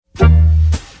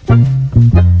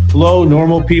hello,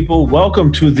 normal people.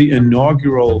 Welcome to the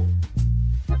inaugural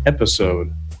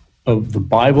episode of the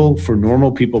Bible for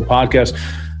Normal People podcast.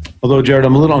 Although, Jared,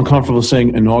 I'm a little uncomfortable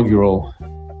saying inaugural.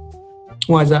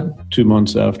 Why is that? 2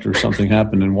 months after something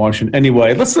happened in Washington.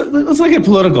 Anyway, let's not get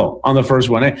political on the first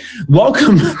one.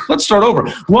 Welcome. Let's start over.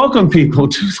 Welcome, people,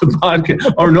 to the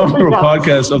podcast, our normal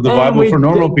podcast of the Bible for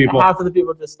Normal People. Half of the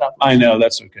people just stopped. I know,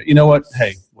 that's okay. You know what?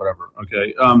 Hey, whatever.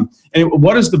 Okay. Anyway,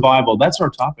 what is the Bible? That's our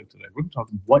topic today. We're going to talk.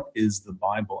 What is the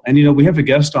Bible? And we have a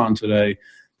guest on today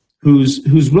who's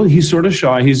really, he's sort of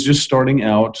shy. He's just starting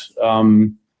out.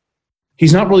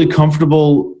 He's not really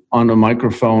comfortable on a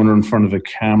microphone or in front of a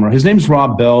camera. His name's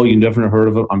Rob Bell. You've definitely heard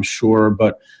of him, I'm sure.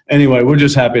 But anyway, we're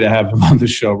just happy to have him on the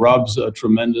show. Rob's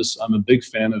tremendous. I'm a big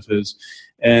fan of his.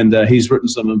 And he's written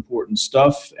some important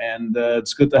stuff. And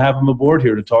it's good to have him aboard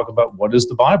here to talk about what is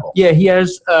the Bible. Yeah, he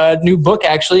has a new book,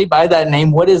 actually, by that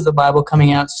name, What is the Bible,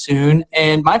 coming out soon.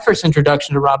 And my first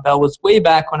introduction to Rob Bell was way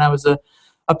back when I was a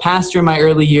pastor in my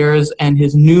early years, and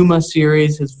his Pneuma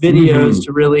series, his videos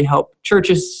to really help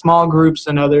churches, small groups,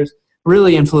 and others.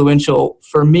 Really influential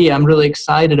for me. I'm really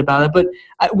excited about it. But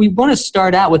we want to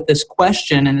start out with this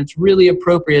question, and it's really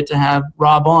appropriate to have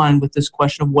Rob on with this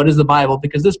question of what is the Bible,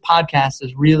 because this podcast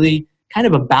is really kind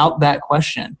of about that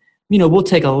question. We'll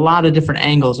take a lot of different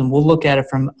angles, and we'll look at it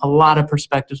from a lot of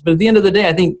perspectives. But at the end of the day,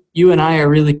 I think you and I are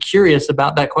really curious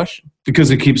about that question.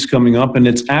 Because it keeps coming up, and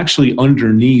it's actually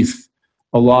underneath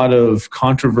a lot of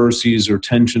controversies or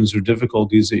tensions or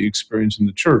difficulties that you experience in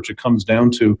the church. It comes down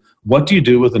to, what do you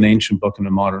do with an ancient book in a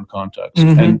modern context?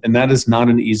 And that is not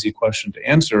an easy question to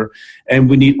answer. And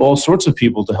we need all sorts of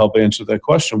people to help answer that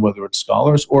question, whether it's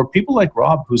scholars or people like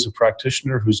Rob, who's a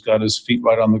practitioner, who's got his feet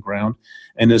right on the ground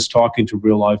and is talking to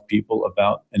real life people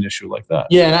about an issue like that.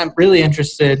 Yeah, and I'm really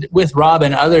interested with Rob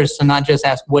and others to not just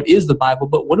ask what is the Bible,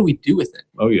 but what do we do with it?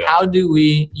 Oh, yeah. How do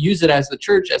we use it as the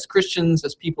church, as Christians,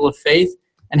 as people of faith,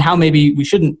 and how maybe we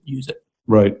shouldn't use it?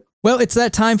 Right. Well, it's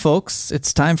that time, folks.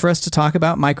 It's time for us to talk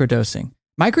about microdosing.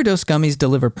 Microdose gummies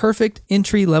deliver perfect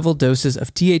entry-level doses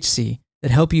of THC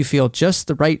that help you feel just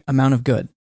the right amount of good.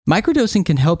 Microdosing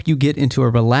can help you get into a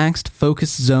relaxed,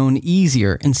 focused zone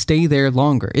easier and stay there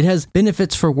longer. It has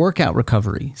benefits for workout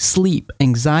recovery, sleep,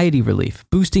 anxiety relief,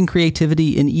 boosting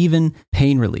creativity, and even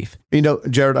pain relief.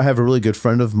 Jared, I have a really good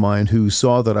friend of mine who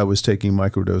saw that I was taking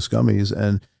microdose gummies,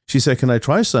 and she said, "Can I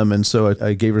try some?" And so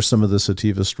I gave her some of the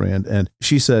sativa strand, and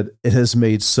she said it has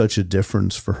made such a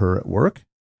difference for her at work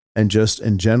and just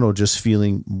in general, just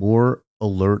feeling more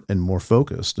alert and more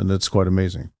focused. And it's quite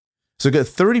amazing. So get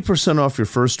 30% off your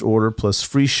first order plus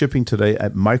free shipping today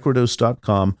at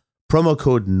microdose.com. Promo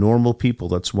code NORMALPEOPLE.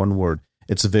 That's one word.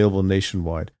 It's available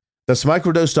nationwide. That's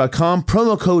microdose.com.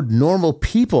 Promo code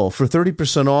NORMALPEOPLE for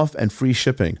 30% off and free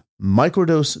shipping.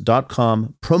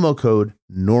 Microdose.com. Promo code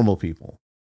NORMALPEOPLE.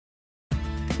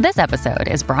 This episode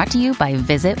is brought to you by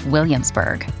Visit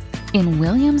Williamsburg. In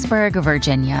Williamsburg,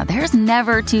 Virginia, there's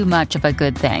never too much of a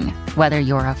good thing. Whether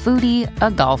you're a foodie, a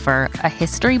golfer, a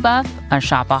history buff, a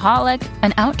shopaholic,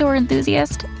 an outdoor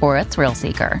enthusiast, or a thrill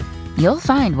seeker, you'll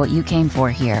find what you came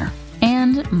for here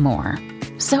and more.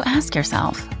 So ask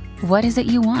yourself, what is it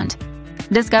you want?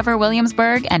 Discover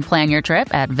Williamsburg and plan your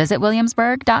trip at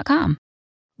visitwilliamsburg.com.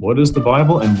 What is the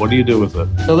Bible and what do you do with it?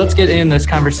 So let's get in this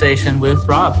conversation with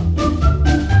Rob.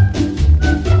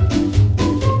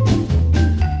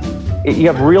 You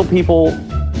have real people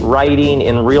writing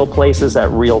in real places at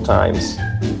real times.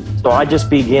 So I just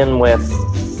begin with,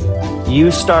 you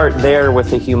start there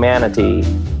with the humanity,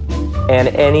 and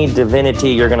any divinity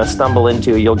you're going to stumble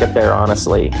into, you'll get there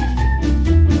honestly.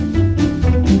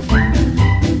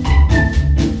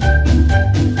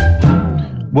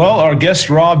 Well, our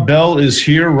guest Rob Bell is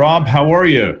here. Rob, how are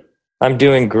you? I'm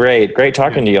doing great. Great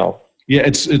talking to y'all. Yeah,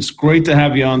 it's great to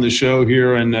have you on the show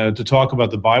here and to talk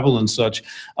about the Bible and such.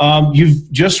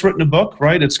 You've just written a book,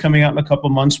 right? It's coming out in a couple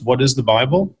of months. What is the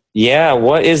Bible? Yeah,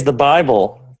 what is the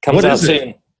Bible? Comes out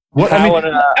soon.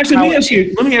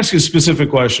 Actually, let me ask you a specific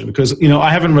question because I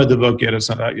haven't read the book yet. It's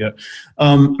not out yet.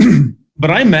 But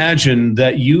I imagine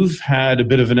that you've had a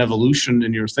bit of an evolution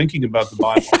in your thinking about the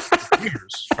Bible for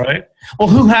years, right? Well,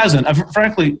 who hasn't?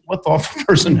 Frankly, what thoughtful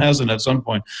person hasn't at some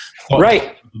point?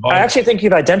 Right. I actually think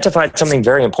you've identified something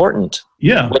very important.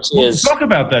 Yeah. Which is, talk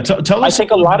about that. Tell us. I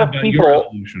think a lot of people.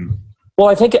 Well,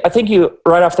 I think you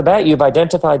right off the bat you've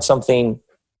identified something.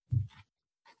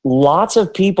 Lots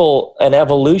of people, an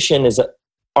evolution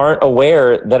aren't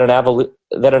aware that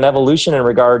an evolution in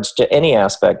regards to any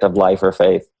aspect of life or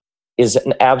faith is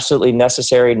an absolutely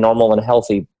necessary, normal, and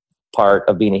healthy part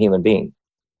of being a human being.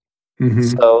 Mm-hmm.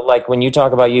 So, like when you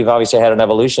talk about you've obviously had an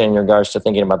evolution in regards to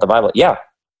thinking about the Bible.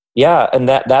 Yeah, and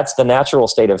that's the natural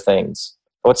state of things.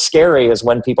 What's scary is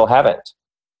when people haven't,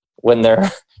 when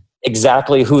they're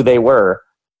exactly who they were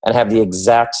and have the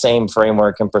exact same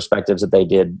framework and perspectives that they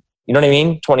did, you know what I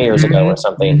mean, 20 years ago or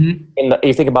something.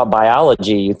 You think about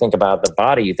biology, you think about the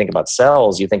body, you think about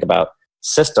cells, you think about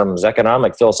systems,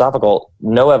 economic, philosophical.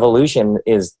 No evolution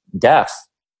is death.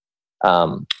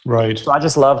 Right. So I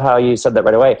just love how you said that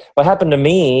right away. What happened to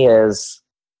me is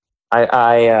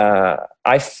I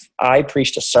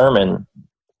preached a sermon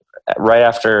right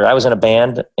after I was in a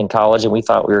band in college, and I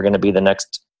thought we were going to be the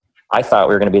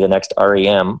next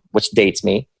REM, which dates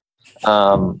me.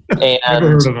 And Never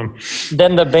heard of them.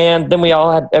 Then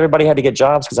everybody had to get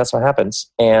jobs because that's what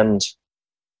happens. And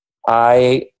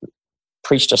I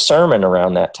preached a sermon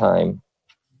around that time,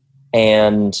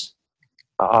 and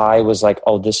I was like,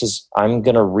 I'm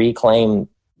going to reclaim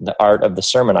the art of the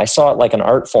sermon. I saw it like an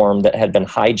art form that had been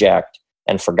hijacked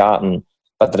and forgotten,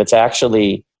 but that it's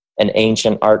actually an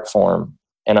ancient art form.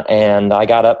 And I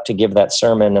got up to give that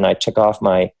sermon, and I took off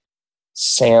my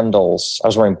sandals. I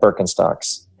was wearing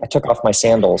Birkenstocks. I took off my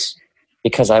sandals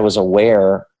because I was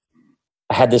aware.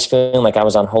 I had this feeling like I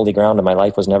was on holy ground and my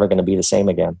life was never going to be the same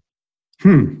again.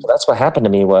 So that's what happened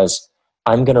to me was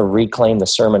I'm going to reclaim the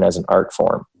sermon as an art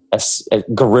form, as a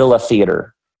guerrilla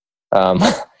theater.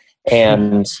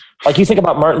 And like you think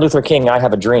about Martin Luther King, I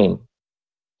Have a Dream.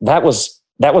 That was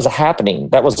a happening.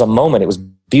 That was a moment. It was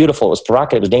beautiful. It was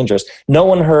provocative. It was dangerous. No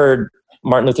one heard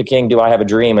Martin Luther King do I Have a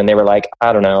Dream, and they were like,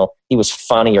 I don't know, he was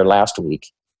funnier last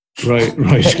week. Right.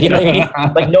 You know what I mean?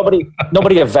 Like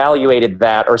nobody evaluated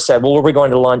that or said, well, where are we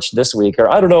going to lunch this week?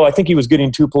 Or I don't know, I think he was getting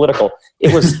too political.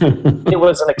 It was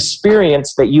an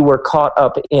experience that you were caught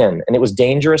up in, and it was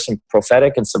dangerous and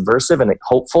prophetic and subversive and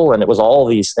hopeful, and it was all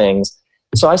these things.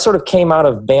 So I sort of came out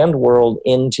of band world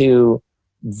into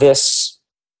this.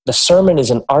 The sermon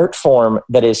is an art form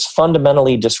that is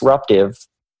fundamentally disruptive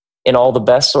in all the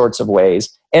best sorts of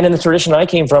ways. And in the tradition I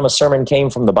came from, a sermon came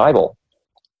from the Bible.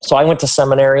 So I went to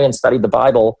seminary and studied the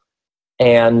Bible,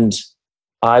 and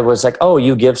I was like, oh,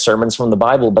 you give sermons from the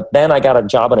Bible. But then I got a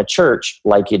job in a church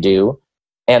like you do.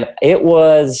 And it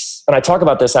was, and I talk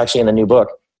about this actually in the new book,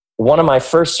 one of my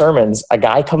first sermons, a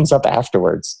guy comes up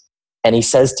afterwards and he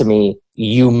says to me,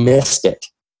 you missed it.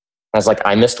 I was like,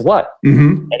 I missed what?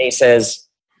 And he says,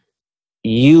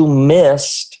 you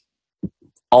missed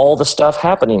all the stuff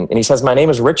happening. And he says, my name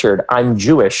is Richard. I'm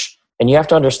Jewish. And you have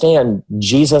to understand,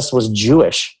 Jesus was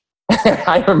Jewish.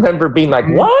 I remember being like,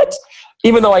 what?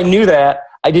 Even though I knew that,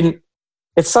 I didn't.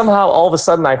 It's somehow all of a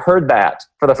sudden I heard that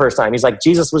for the first time. He's like,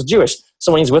 Jesus was Jewish.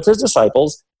 So when he's with his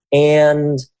disciples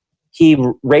and he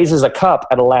raises a cup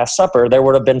at a Last Supper, there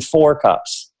would have been 4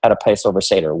 cups at a Passover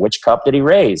Seder. Which cup did he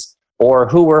raise? Or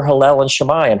who were Hillel and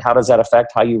Shammai? And how does that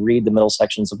affect how you read the middle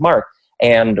sections of Mark?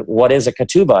 And what is a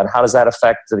ketubah, and how does that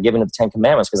affect the giving of the 10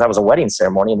 Commandments? Because that was a wedding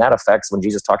ceremony, and that affects when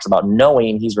Jesus talks about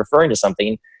knowing, he's referring to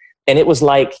something. And it was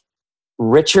like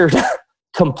Richard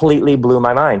completely blew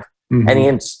my mind.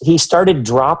 And he started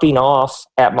dropping off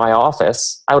at my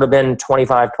office. I would have been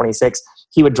 25, 26.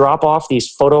 He would drop off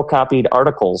these photocopied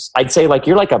articles. I'd say, like,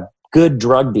 you're like a good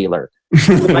drug dealer.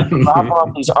 He would like drop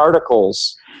off these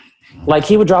articles. Like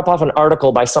he would drop off an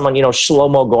article by someone,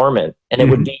 Shlomo Gorman, and it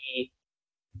would be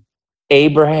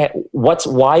Abraham,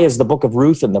 why is the book of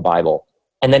Ruth in the Bible?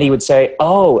 And then he would say,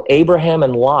 oh, Abraham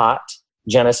and Lot,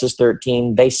 Genesis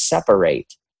 13, they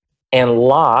separate. And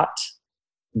Lot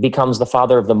becomes the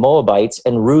father of the Moabites,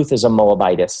 and Ruth is a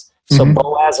Moabitess. So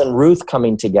Boaz and Ruth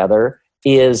coming together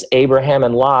is Abraham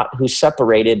and Lot, who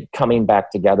separated, coming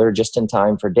back together just in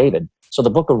time for David. So the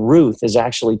book of Ruth is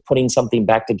actually putting something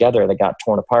back together that got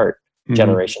torn apart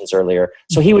generations earlier.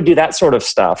 So he would do that sort of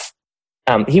stuff.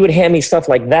 He would hand me stuff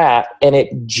like that, and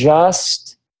it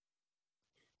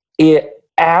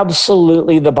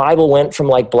absolutely, the Bible went from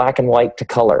like black and white to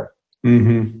color.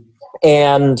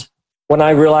 And when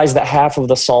I realized that half of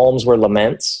the Psalms were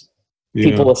laments,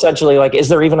 people essentially like, is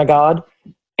there even a God?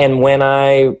 And when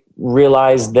I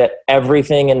realized that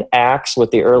everything in Acts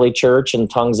with the early church and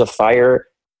tongues of fire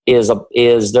is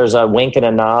there's a wink and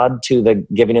a nod to the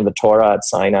giving of the Torah at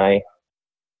Sinai,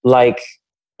 like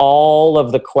all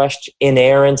of the question,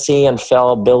 inerrancy and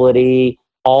fallibility,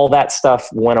 all that stuff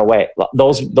went away.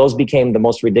 Those became the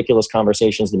most ridiculous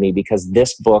conversations to me because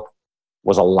this book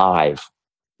was alive.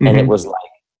 And it was like,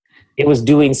 it was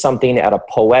doing something at a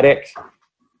poetic,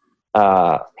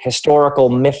 historical,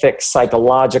 mythic,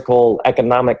 psychological,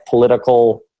 economic,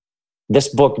 political. This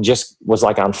book just was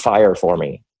like on fire for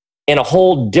me in a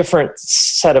whole different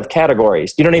set of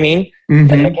categories. Do you know what I mean?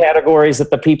 And the categories that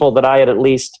the people that I had at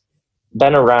least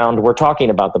been around were talking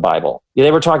about the Bible.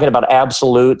 They were talking about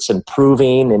absolutes and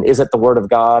proving and is it the word of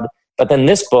God? But then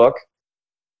this book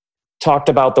talked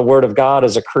about the Word of God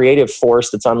as a creative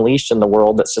force that's unleashed in the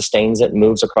world that sustains it and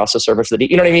moves across the surface of the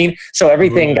deep. You know what I mean? So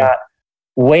everything got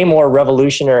way more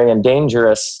revolutionary and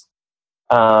dangerous.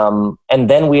 And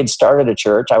then we had started a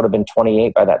church. I would have been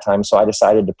 28 by that time. So I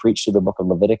decided to preach through the book of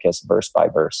Leviticus verse by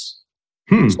verse.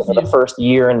 So for the first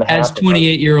year and a half. As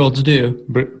 28-year-olds do.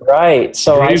 Right.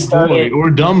 So I started, boy or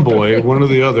dumb boy, one or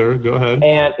the other. Go ahead.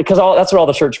 And because that's what all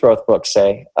the church growth books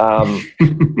say.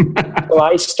 So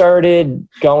I started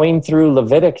going through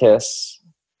Leviticus.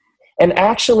 And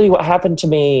actually what happened to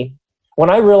me, when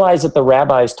I realized that the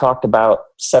rabbis talked about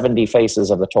 70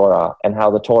 faces of the Torah and how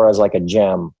the Torah is like a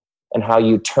gem and how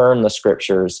you turn the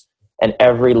scriptures and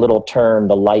every little turn,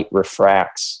 the light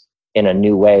refracts in a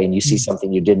new way and you see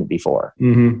something you didn't before.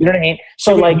 You know what I mean?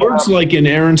 So like words like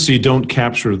inerrancy don't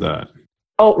capture that.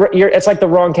 Oh, it's like the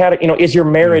wrong category. You know, is your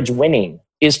marriage winning?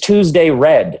 Is Tuesday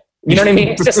red? You know what I mean?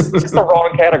 It's just the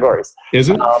wrong categories. Is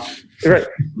it?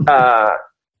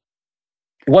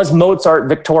 Was Mozart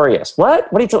victorious? What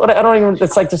are you? I don't even.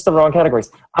 It's like just the wrong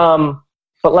categories. But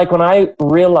like when I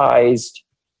realized,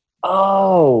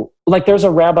 like there's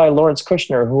a Rabbi Lawrence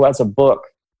Kushner who has a book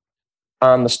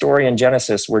on the story in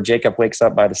Genesis where Jacob wakes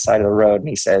up by the side of the road and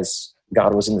he says,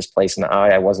 God was in this place and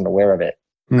I wasn't aware of it.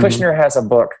 Kushner has a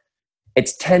book.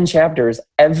 It's 10 chapters.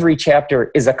 Every chapter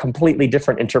is a completely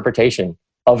different interpretation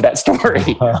of that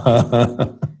story.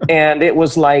 And it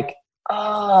was like,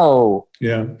 I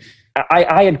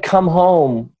had come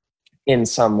home in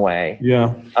some way.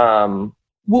 Yeah.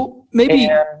 Well, maybe.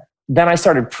 And then I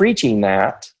started preaching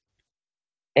that.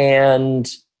 And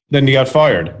then you got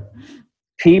fired.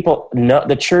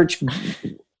 The church,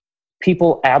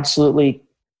 people absolutely,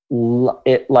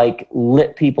 it like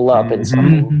lit people up in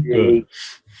something really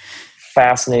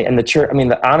fascinating. And the church, I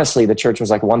mean, honestly, the church was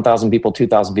like 1,000 people,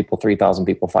 2,000 people, 3,000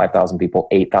 people, 5,000 people,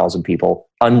 8,000 people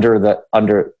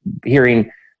under hearing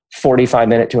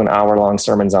 45-minute to an hour-long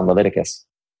sermons on Leviticus.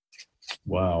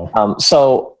 Wow.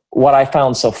 So what I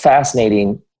found so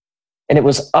fascinating, and it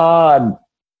was odd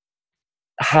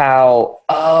how,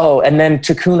 and then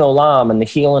Tikkun Olam and the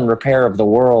heal and repair of the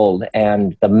world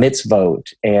and the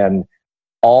mitzvot and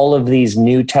all of these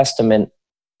New Testament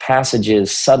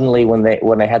passages suddenly when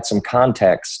they had some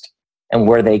context and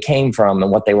where they came from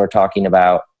and what they were talking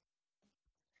about.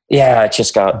 Yeah, it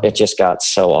just got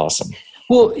so awesome.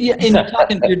 Well, yeah, and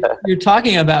you're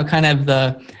talking about kind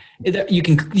of you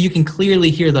can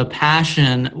clearly hear the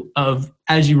passion of,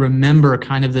 as you remember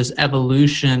kind of this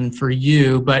evolution for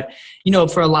you. But, you know,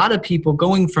 for a lot of people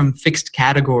going from fixed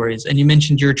categories, and you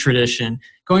mentioned your tradition,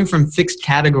 going from fixed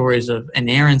categories of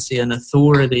inerrancy and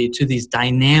authority to these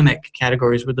dynamic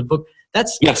categories with the book,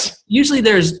 usually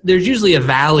there's usually a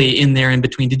valley in there in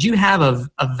between. Did you have a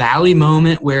valley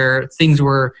moment where things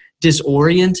were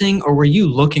disorienting, or were you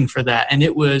looking for that and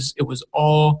it was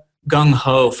all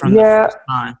gung-ho from the first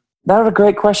time? That was a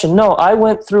great question. No, I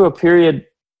went through a period,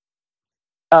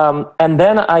 and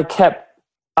then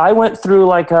I went through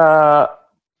like a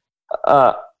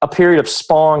period of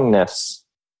spongness,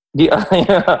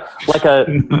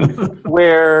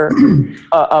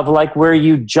 like where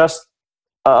you just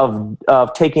of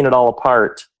taking it all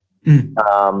apart, and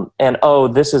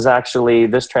this is actually,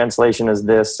 this translation is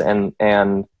this, and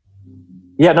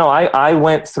I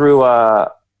went through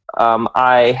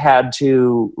I had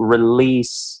to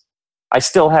release. I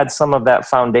still had some of that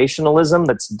foundationalism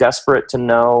that's desperate to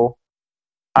know.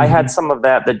 I had some of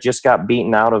that just got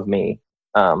beaten out of me.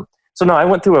 I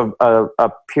went through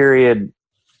a period.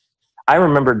 I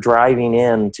remember driving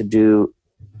in to do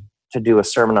a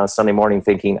sermon on Sunday morning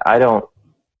thinking, I don't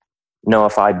know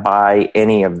if I buy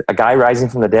any of a guy rising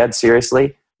from the dead,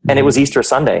 seriously. And it was Easter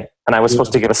Sunday and I was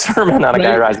supposed to give a sermon on a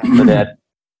guy rising from the dead.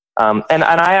 And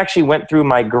I actually went through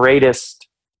my greatest,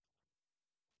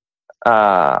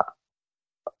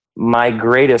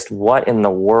 what in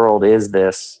the world is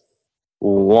this?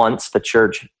 Once the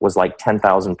church was like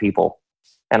 10,000 people.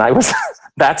 And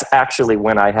that's actually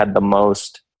when I had the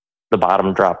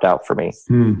bottom dropped out for me.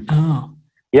 Oh.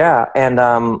 Yeah. And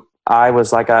I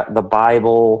was like, the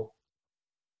Bible,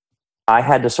 I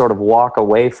had to sort of walk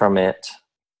away from it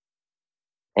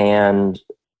and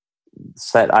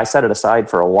I set it aside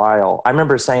for a while. I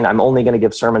remember saying, I'm only going to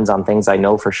give sermons on things I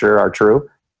know for sure are true.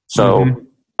 So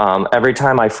every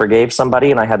time I forgave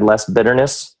somebody and I had less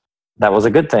bitterness, that was a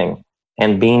good thing.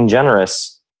 And being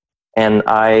generous. And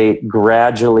I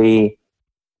gradually,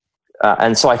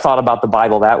 and so I thought about the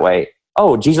Bible that way.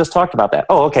 Oh, Jesus talked about that.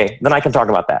 Oh, okay. Then I can talk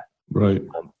about that. Right.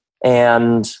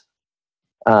 And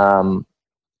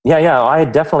I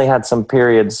definitely had some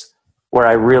periods where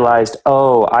I realized,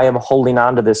 I am holding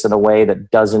on to this in a way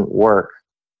that doesn't work.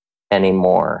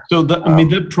 anymore. So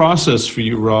that process for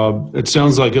you, Rob, it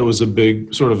sounds like it was a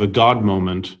big sort of a God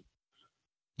moment.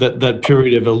 That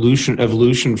period of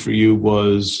evolution for you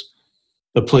was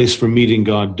a place for meeting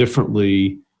God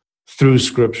differently through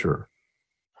Scripture.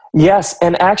 Yes,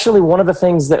 and actually one of the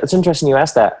things that, it's interesting you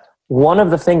asked that. One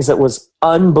of the things that was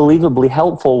unbelievably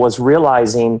helpful was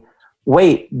realizing,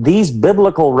 wait, these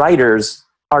biblical writers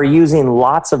are using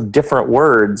lots of different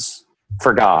words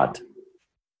for God.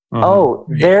 Uh-huh. Oh,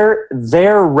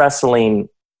 they're wrestling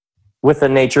with the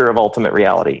nature of ultimate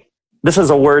reality. This is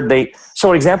a word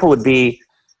so an example would be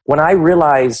when I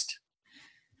realized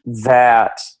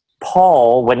that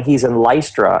Paul, when he's in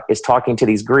Lystra, is talking to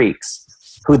these Greeks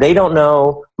who they don't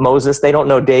know Moses, they don't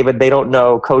know David, they don't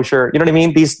know kosher. You know what I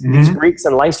mean? These Greeks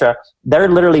in Lystra, they're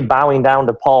literally bowing down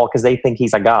to Paul because they think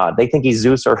he's a god. They think he's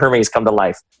Zeus or Hermes come to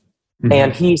life. Mm-hmm.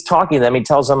 And he's talking to them. He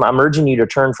tells them, I'm urging you to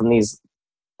turn from these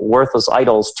worthless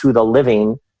idols to the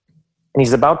living. And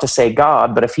he's about to say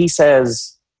God, but if he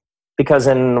says, because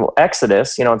in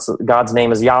Exodus, it's God's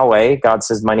name is Yahweh. God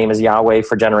says, my name is Yahweh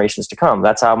for generations to come.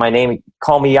 That's how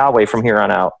call me Yahweh from here on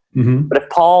out. Mm-hmm. But if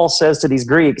Paul says to these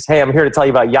Greeks, hey, I'm here to tell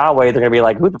you about Yahweh, they're going to be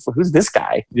like, who's this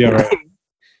guy? Yeah, right.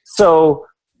 So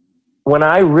when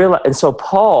I realized, and so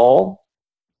Paul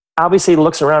obviously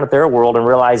looks around at their world and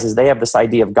realizes they have this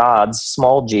idea of gods,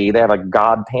 small g, they have a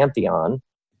god pantheon.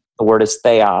 The word is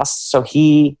theos. So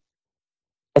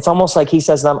it's almost like he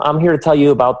says, I'm here to tell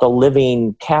you about the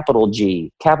living capital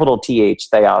G, capital TH,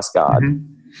 theos God.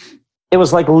 Mm-hmm. It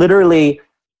was like literally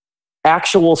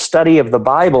actual study of the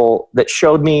Bible that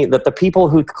showed me that the people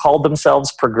who called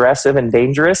themselves progressive and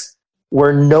dangerous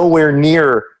were nowhere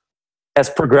near as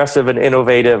progressive and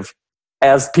innovative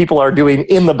as people are doing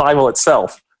in the Bible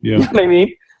itself. Yeah. You know what I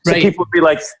mean? So Right. people would be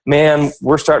like, man,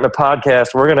 we're starting a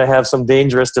podcast. We're going to have some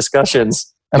dangerous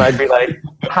discussions. And I'd be like,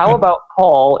 how about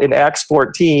Paul in Acts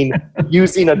 14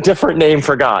 using a different name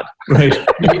for God? Right.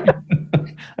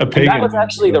 A pagan. That was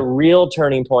actually the real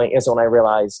turning point, is when I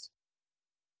realized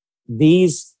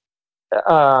these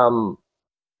people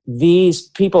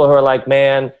who are like,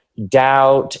 man,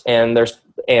 doubt, and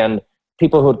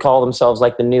people who would call themselves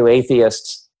like the new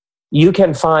atheists, you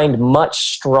can find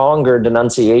much stronger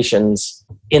denunciations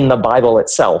in the Bible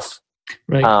itself.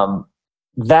 Right.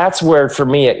 That's where, for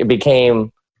me, it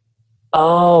became,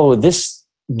 this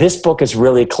book is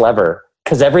really clever,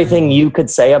 because everything you could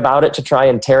say about it to try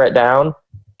and tear it down,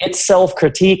 its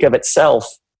self-critique of itself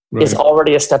is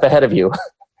already a step ahead of you.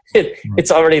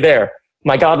 It's already there.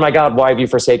 My God, why have you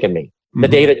forsaken me? The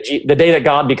day that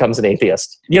God becomes an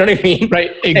atheist. You know what I mean?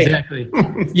 Right. Exactly.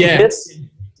 Yeah.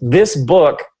 This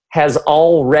book has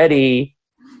already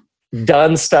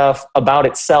done stuff about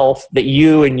itself that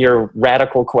you and your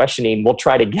radical questioning will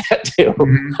try to get to.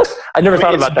 Mm-hmm. I never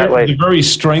thought about that way. The very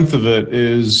strength of it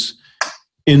is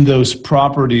in those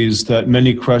properties that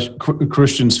many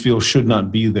Christians feel should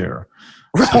not be there.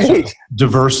 Right.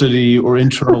 Diversity or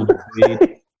internal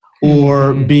debate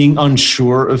or being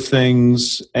unsure of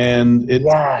things. And it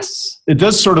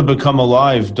does sort of become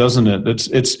alive, doesn't it?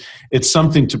 It's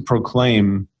something to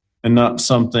proclaim and not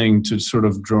something to sort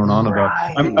of drone on about.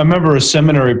 I remember a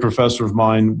seminary professor of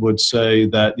mine would say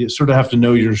that you sort of have to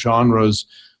know your genres,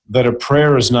 that a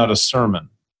prayer is not a sermon.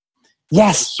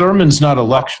 Yes. A sermon's not a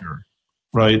lecture,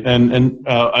 right? And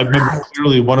I remember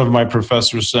clearly one of my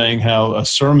professors saying how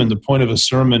the point of a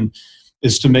sermon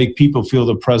is to make people feel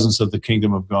the presence of the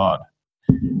kingdom of God.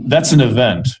 That's an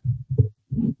event.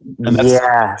 And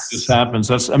this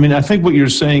happens. I think what you're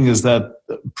saying is that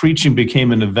preaching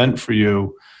became an event for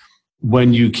you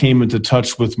when you came into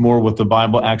touch with more what the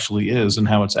Bible actually is and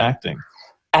how it's acting.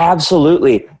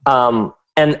 Absolutely. And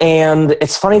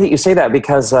it's funny that you say that,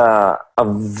 because a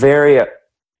very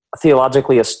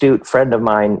theologically astute friend of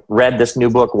mine read this new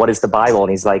book, What is the Bible?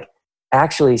 And he's like,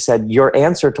 actually said, your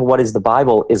answer to what is the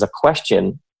Bible is a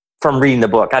question from reading the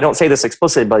book. I don't say this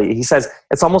explicitly, but he says,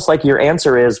 it's almost like your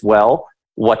answer is, well,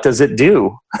 what does it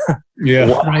do? Yeah.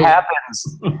 What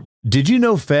happens? Did you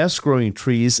know Fast Growing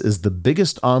Trees is the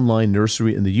biggest online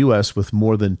nursery in the U.S. with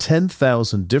more than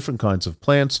 10,000 different kinds of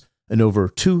plants and over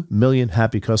 2 million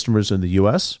happy customers in the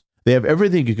U.S.? They have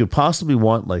everything you could possibly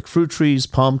want, like fruit trees,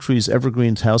 palm trees,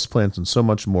 evergreens, houseplants, and so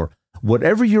much more.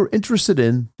 Whatever you're interested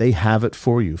in, they have it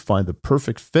for you. Find the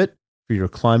perfect fit for your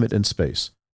climate and space.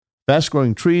 Fast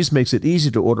Growing Trees makes it easy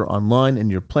to order online,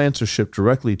 and your plants are shipped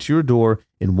directly to your door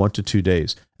in 1 to 2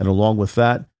 days. And along with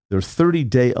that, their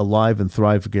 30-day Alive and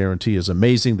Thrive guarantee is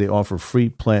amazing. They offer free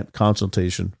plant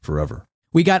consultation forever.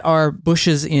 We got our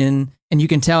bushes in And you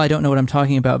can tell I don't know what I'm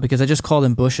talking about because I just called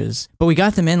them bushes. But we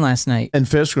got them in last night. And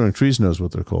Fast Growing Trees knows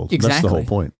what they're called. Exactly. That's the whole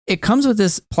point. It comes with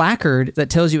this placard that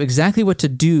tells you exactly what to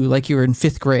do like you were in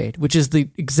 5th grade, which is the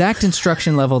exact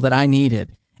instruction level that I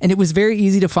needed. And it was very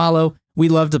easy to follow. We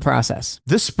loved the process.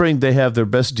 This spring, they have their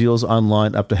best deals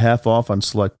online, up to half off on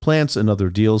select plants and other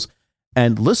deals.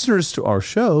 And listeners to our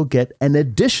show get an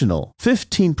additional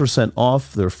 15%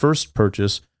 off their first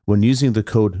purchase when using the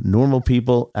code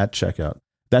NORMALPEOPLE at checkout.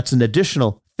 That's an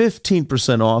additional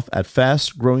 15% off at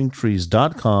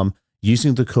fastgrowingtrees.com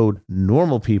using the code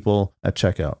NORMALPEOPLE at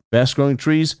checkout.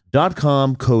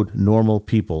 Fastgrowingtrees.com, code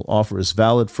NORMALPEOPLE. Offer is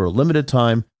valid for a limited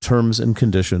time. Terms and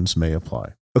conditions may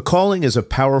apply. A calling is a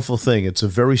powerful thing. It's a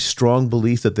very strong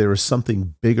belief that there is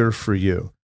something bigger for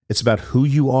you. It's about who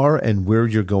you are and where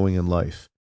you're going in life.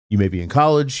 You may be in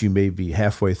college, you may be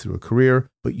halfway through a career,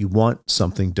 but you want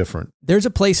something different. There's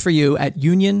a place for you at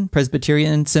Union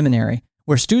Presbyterian Seminary,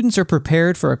 where students are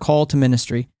prepared for a call to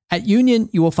ministry. At Union,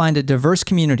 you will find a diverse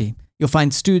community. You'll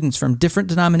find students from different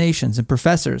denominations and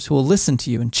professors who will listen to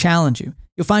you and challenge you.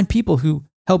 You'll find people who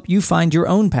help you find your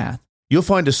own path. You'll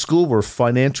find a school where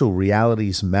financial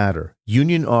realities matter.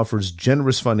 Union offers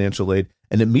generous financial aid,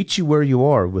 and it meets you where you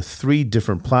are with 3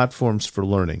 different platforms for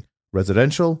learning: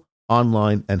 residential,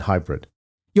 online, and hybrid.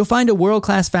 You'll find a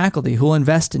world-class faculty who will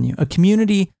invest in you, a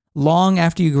community long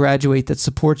after you graduate that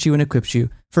supports you and equips you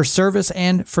for service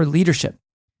and for leadership.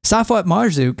 Safwat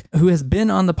Marzouk, who has been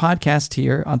on the podcast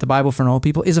here on the Bible for Normal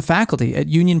People, is a faculty at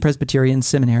Union Presbyterian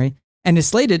Seminary and is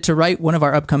slated to write one of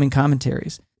our upcoming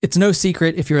commentaries. It's no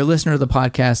secret, if you're a listener of the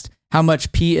podcast, how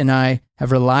much Pete and I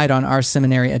have relied on our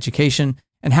seminary education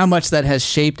and how much that has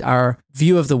shaped our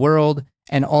view of the world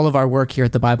and all of our work here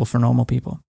at the Bible for Normal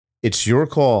People. It's your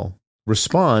call.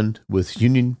 Respond with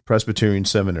Union Presbyterian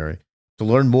Seminary. To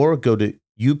learn more, go to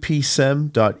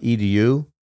upsem.edu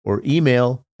or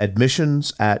email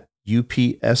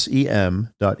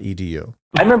admissions@upsem.edu.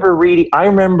 I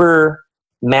remember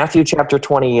Matthew chapter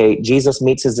 28, Jesus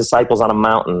meets his disciples on a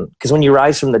mountain. Because when you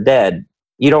rise from the dead,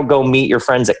 you don't go meet your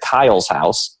friends at Kyle's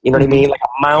house. You know what I mean? Like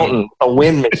a mountain, a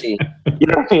wind machine. You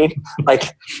know what I mean?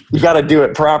 Like, you got to do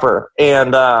it proper.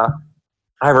 And I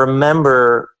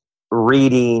remember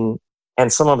reading,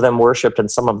 and some of them worshiped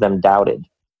and some of them doubted.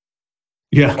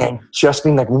 Yeah. And just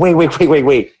being like,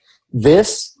 wait.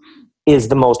 This is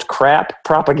the most crap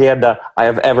propaganda I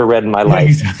have ever read in my life.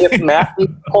 Exactly. If Matthew's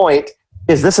point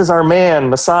is this is our man,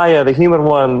 Messiah, the human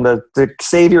one, the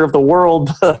savior of the world,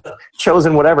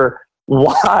 chosen whatever,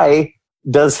 why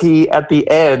does he at the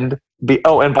end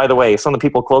and by the way, some of the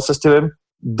people closest to him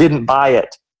didn't buy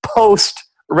it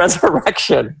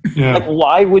post-resurrection. Yeah. Like,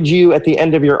 why would you, at the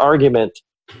end of your argument,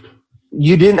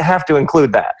 you didn't have to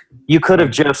include that. You could have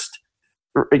just,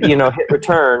 hit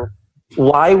return.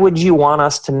 Why would you want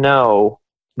us to know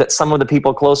that some of the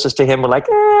people closest to him were like,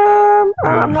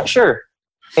 I'm not sure.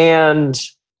 And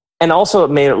also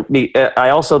it made me, I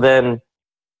also then,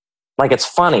 like, it's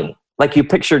funny. Like, you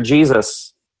picture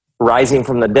Jesus rising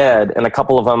from the dead and a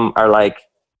couple of them are like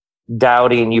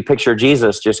doubting. You picture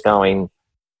Jesus just going,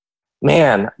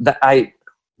 man, that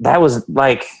was it.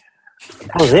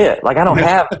 Like, I don't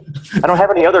have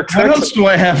any other tricks. What else do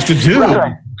I have to do?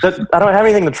 Right. I don't have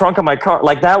anything in the trunk of my car.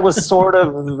 Like, that was sort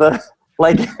of the,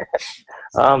 like,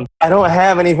 I don't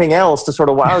have anything else to sort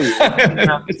of wow you.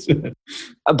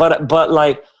 But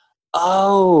like,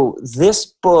 oh, this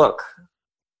book,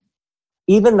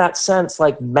 even that sense,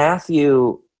 like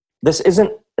Matthew, this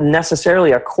isn't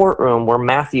necessarily a courtroom where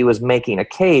Matthew is making a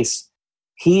case.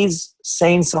 He's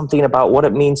saying something about what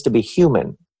it means to be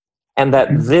human. And that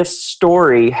this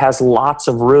story has lots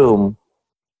of room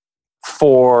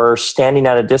for standing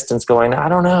at a distance going, I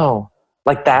don't know.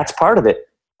 Like, that's part of it.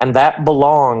 And that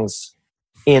belongs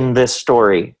in this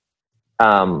story.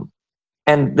 And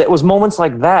it was moments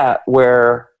like that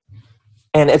where,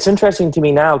 and it's interesting to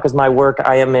me now because my work,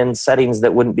 I am in settings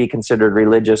that wouldn't be considered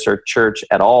religious or church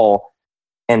at all.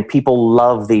 And people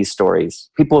love these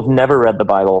stories. People who've never read the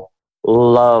Bible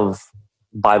love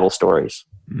Bible stories.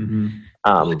 Mm-hmm.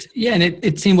 And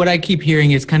it seemed what I keep hearing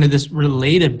is kind of this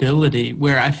relatability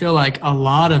where I feel like a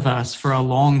lot of us for a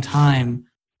long time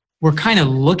were kind of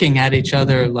looking at each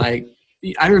other like,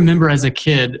 I remember as a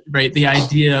kid, right, the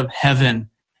idea of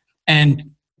heaven and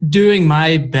doing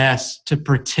my best to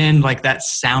pretend like that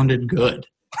sounded good.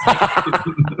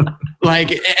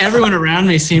 Like, everyone around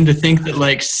me seemed to think that,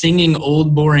 like, singing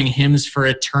old boring hymns for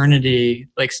eternity,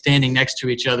 like standing next to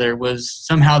each other, was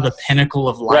somehow the pinnacle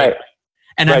of life. Right.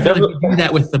 And I feel like we do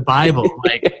that with the Bible.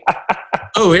 Like,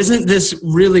 oh, isn't this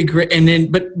really great? And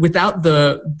then, but without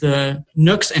the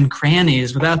nooks and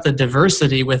crannies, without the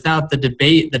diversity, without the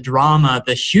debate, the drama,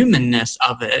 the humanness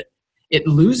of it, it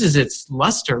loses its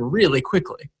luster really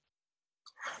quickly.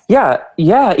 Yeah.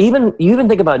 You even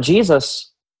think about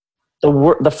Jesus,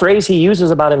 the phrase he uses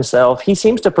about himself, he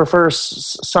seems to prefer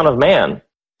son of man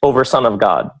over son of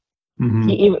God.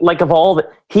 Mm-hmm.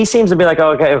 He seems to be like,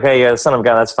 okay, yeah, son of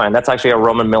God, that's fine. That's actually a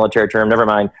Roman military term. Never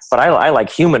mind. But I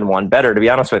like human one better, to be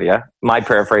honest with you. My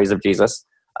paraphrase of Jesus.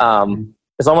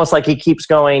 It's almost like he keeps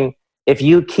going, if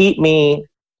you keep me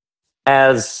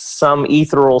as some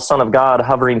ethereal son of God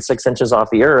hovering 6 inches off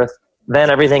the earth,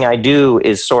 then everything I do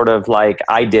is sort of like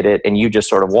I did it and you just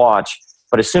sort of watch.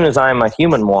 But as soon as I'm a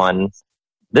human one,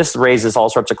 this raises all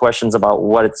sorts of questions about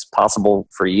what it's possible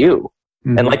for you.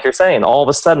 Mm-hmm. And like you're saying, all of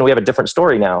a sudden we have a different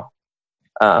story now.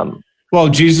 Well,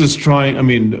 Jesus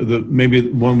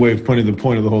maybe one way of putting the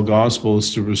point of the whole gospel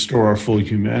is to restore our full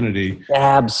humanity.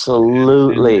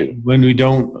 Absolutely. And when we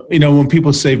don't, when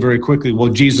people say very quickly, well,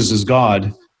 Jesus is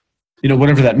God,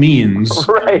 whatever that means.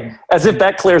 Right. As if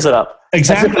that clears it up.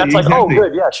 Exactly. That's like, oh,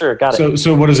 good. Yeah, sure. Got it.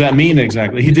 So what does that mean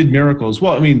exactly? He did miracles.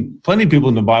 Well, plenty of people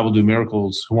in the Bible do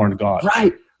miracles who aren't God.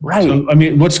 Right. So,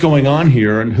 what's going on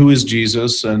here, and who is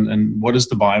Jesus, and what is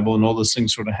the Bible, and all those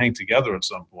things sort of hang together at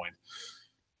some point.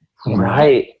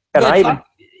 Right.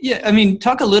 And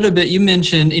talk a little bit. You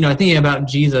mentioned, thinking about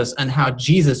Jesus and how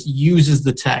Jesus uses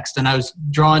the text, and I was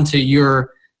drawn to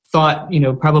your thought,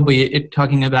 probably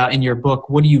talking about in your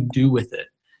book, what do you do with it?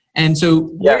 And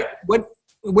so,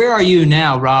 where are you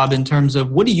now, Rob, in terms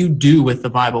of what do you do with the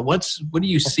Bible? What do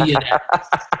you see in it?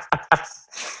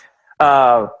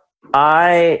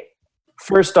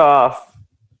 First off,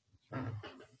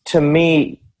 to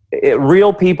me,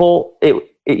 real people.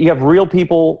 You have real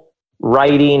people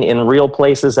writing in real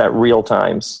places at real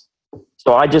times.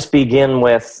 So I just begin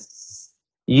with,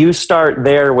 you start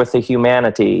there with the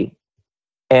humanity,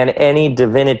 and any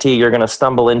divinity you're going to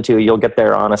stumble into, you'll get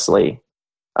there honestly.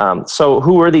 So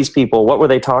who are these people? What were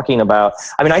they talking about?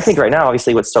 I think right now,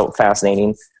 obviously what's so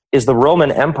fascinating is the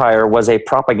Roman Empire was a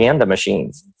propaganda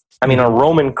machine. A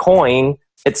Roman coin,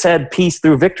 it said peace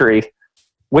through victory,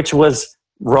 which was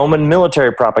Roman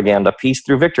military propaganda, peace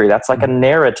through victory. That's like a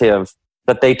narrative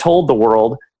that they told the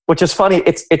world, which is funny.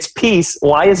 It's peace.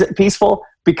 Why is it peaceful?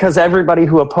 Because everybody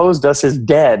who opposed us is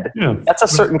dead. Yeah. That's a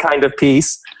certain kind of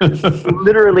peace.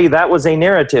 Literally, that was a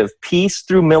narrative. Peace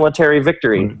through military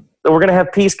victory. Right. So we're going to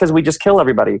have peace because we just kill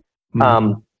everybody.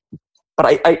 Mm-hmm.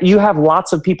 But you have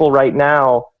lots of people right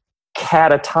now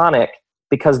catatonic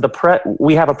because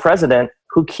we have a president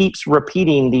who keeps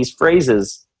repeating these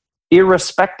phrases,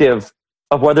 irrespective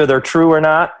of whether they're true or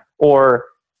not, or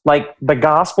like the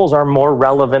Gospels are more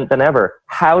relevant than ever.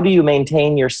 How do you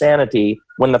maintain your sanity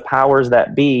when the powers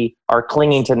that be are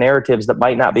clinging to narratives that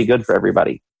might not be good for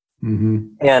everybody? Mm-hmm.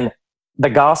 And the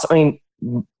Gospel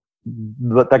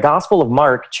of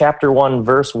Mark, chapter 1,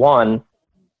 verse 1,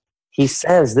 he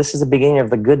says this is the beginning of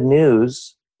the good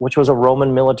news, which was a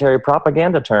Roman military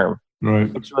propaganda term.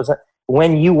 Right. Which was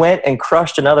when you went and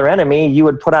crushed another enemy, you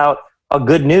would put out a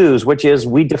good news, which is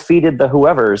we defeated the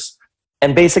whoever's.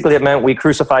 And basically it meant we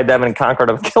crucified them and conquered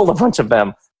them, killed a bunch of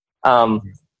them.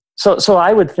 So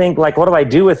I would think, like, what do I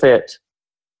do with it?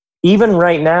 Even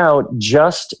right now,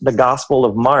 just the Gospel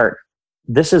of Mark,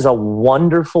 this is a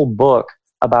wonderful book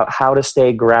about how to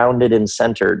stay grounded and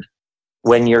centered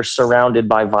when you're surrounded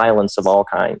by violence of all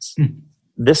kinds. Mm.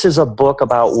 This is a book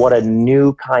about what a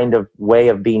new kind of way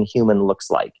of being human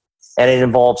looks like. And it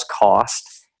involves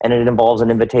cost, and it involves an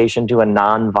invitation to a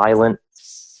non-violent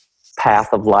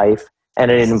path of life. And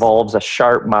it involves a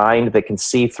sharp mind that can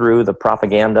see through the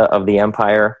propaganda of the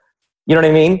empire. You know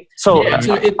what I mean? So,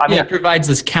 it provides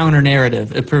this counter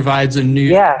narrative. It provides a new...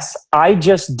 Yes. I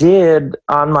just did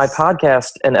on my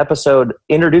podcast an episode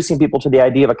introducing people to the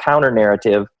idea of a counter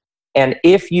narrative. And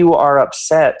if you are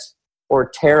upset or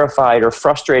terrified or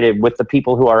frustrated with the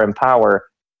people who are in power,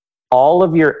 all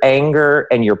of your anger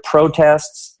and your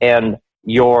protests and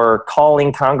your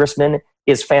calling congressmen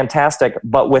is fantastic,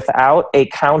 but without a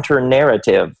counter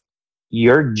narrative,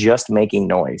 you're just making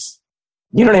noise.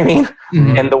 You know what I mean?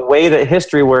 Mm-hmm. And the way that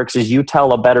history works is you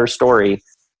tell a better story.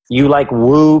 You like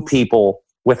woo people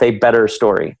with a better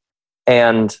story.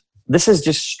 And this is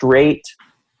just straight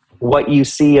what you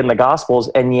see in the Gospels.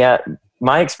 And yet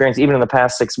my experience, even in the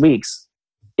past 6 weeks,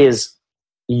 is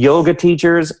yoga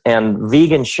teachers and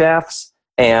vegan chefs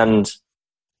and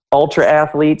ultra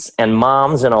athletes and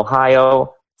moms in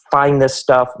Ohio find this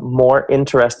stuff more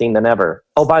interesting than ever.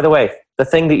 Oh, by the way, the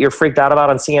thing that you're freaked out about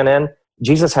on CNN,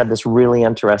 Jesus had this really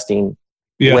interesting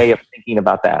way of thinking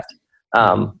about that.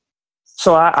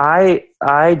 So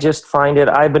I just find it,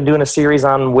 I've been doing a series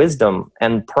on wisdom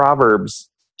and Proverbs,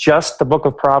 just the book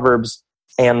of Proverbs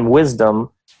and wisdom.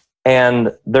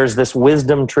 And there's this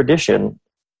wisdom tradition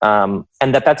and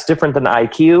that's different than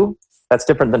IQ. That's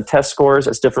different than test scores.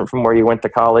 It's different from where you went to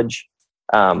college.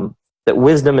 That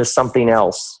wisdom is something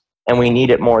else, and we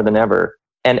need it more than ever.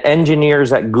 And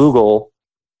engineers at Google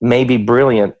may be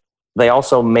brilliant. They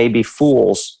also may be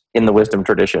fools in the wisdom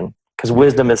tradition, because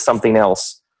wisdom is something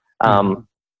else. But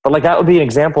like that would be an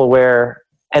example where,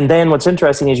 and then what's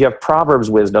interesting is you have Proverbs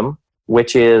wisdom,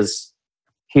 which is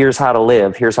here's how to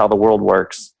live, here's how the world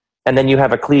works. And then you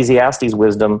have Ecclesiastes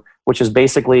wisdom, which is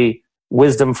basically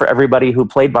wisdom for everybody who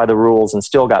played by the rules and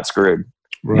still got screwed.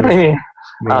 Right. You know what I mean?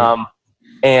 Right.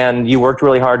 And you worked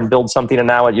really hard and build something, and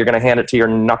now you're going to hand it to your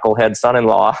knucklehead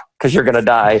son-in-law because you're going to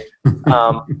die.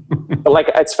 But like,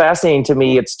 it's fascinating to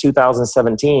me. It's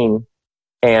 2017,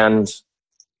 and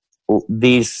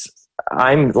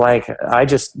I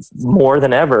just more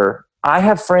than ever. I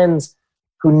have friends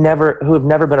who have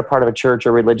never been a part of a church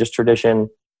or religious tradition.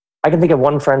 I can think of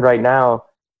one friend right now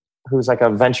who's like a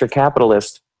venture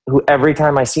capitalist, who every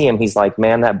time I see him, he's like,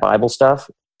 man, that Bible stuff,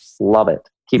 love it.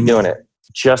 Keep doing it.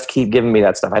 Just keep giving me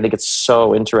that stuff. I think it's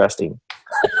so interesting.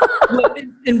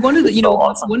 And one of the,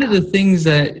 one of the things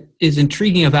that is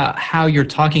intriguing about how you're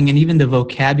talking and even the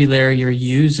vocabulary you're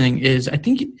using is, I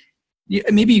think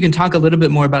maybe you can talk a little bit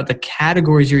more about the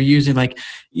categories you're using. Like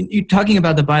you're talking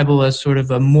about the Bible as sort of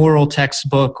a moral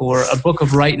textbook or a book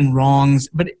of right and wrongs,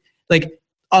 but like,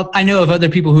 I know of other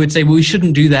people who would say, well, we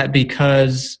shouldn't do that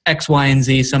because X, Y, and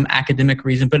Z, some academic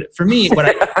reason. But for me, what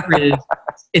I hear is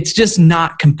it's just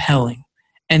not compelling.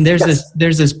 And there's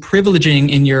this privileging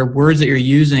in your words that you're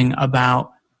using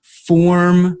about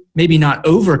form, maybe not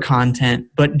over content,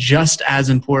 but just as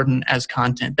important as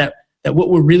content. That what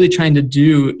we're really trying to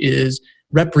do is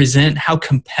represent how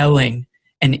compelling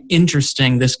and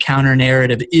interesting this counter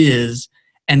narrative is.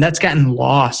 And that's gotten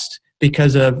lost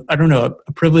because of, I don't know,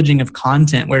 a privileging of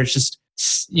content where it's just,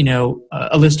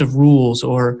 a list of rules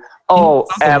or. Oh,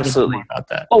 absolutely. About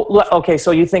that. Oh, okay.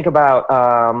 So you think about,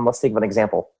 let's think of an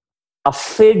example. A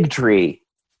fig tree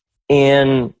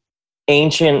in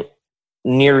ancient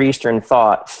Near Eastern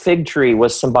thought, fig tree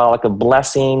was symbolic of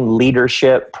blessing,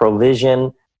 leadership,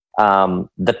 provision,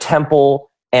 the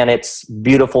temple and its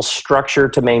beautiful structure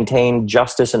to maintain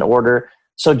justice and order.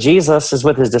 So Jesus is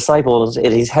with his disciples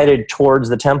and he's headed towards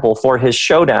the temple for his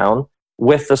showdown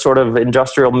with the sort of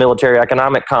industrial military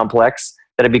economic complex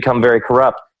that had become very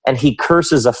corrupt. And he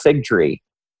curses a fig tree.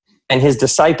 And his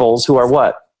disciples, who are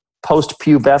what?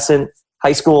 Post-pubescent,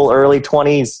 high school, early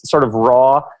 20s, sort of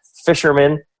raw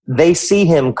fishermen, they see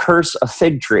him curse a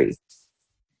fig tree.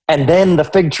 And then the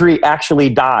fig tree actually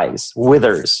dies,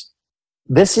 withers.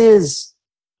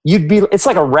 It's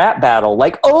like a rap battle,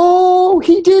 like, oh,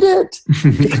 he did it.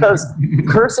 Because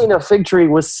cursing a fig tree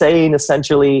was saying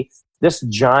essentially this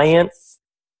giant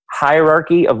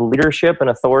hierarchy of leadership and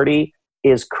authority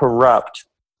is corrupt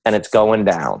and it's going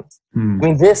down. I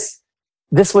mean, this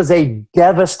was a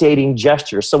devastating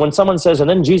gesture. So when someone says, and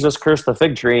then Jesus cursed the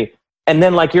fig tree, and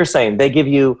then like you're saying, they give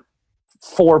you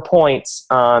 4 points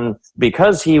on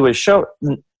because he was shown.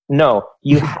 No,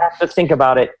 you have to think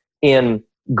about it in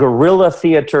guerrilla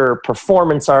theater,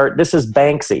 performance art. This is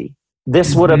Banksy.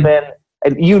 This would have been,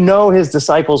 his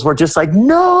disciples were just like,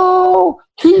 no,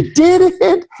 he did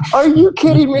it. Are you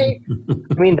kidding me?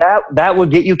 I mean, that would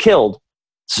get you killed.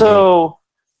 So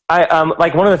I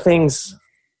like one of the things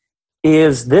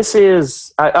is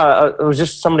it was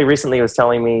just somebody recently was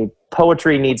telling me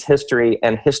poetry needs history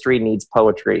and history needs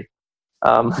poetry.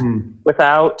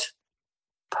 Without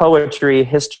poetry,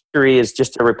 history is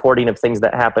just a reporting of things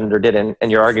that happened or didn't,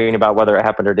 and you're arguing about whether it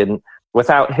happened or didn't.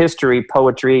 Without history,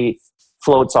 poetry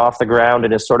floats off the ground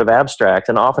and is sort of abstract.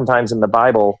 And oftentimes in the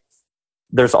Bible,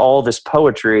 there's all this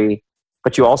poetry,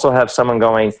 but you also have someone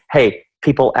going, hey,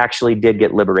 people actually did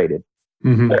get liberated.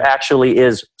 There actually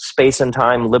is space and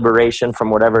time liberation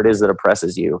from whatever it is that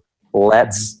oppresses you.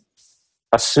 Let's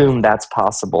assume that's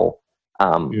possible.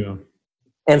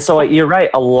 And so you're right.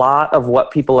 A lot of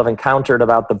what people have encountered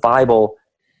about the Bible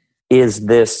is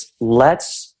this,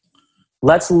 let's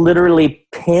literally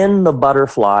pin the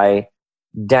butterfly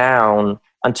down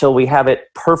until we have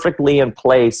it perfectly in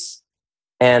place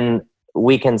and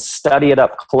we can study it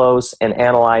up close and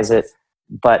analyze it.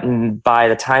 But by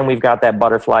the time we've got that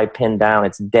butterfly pinned down,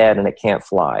 it's dead and it can't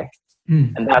fly.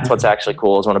 And that's what's actually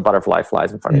cool is when a butterfly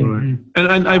flies in front of you.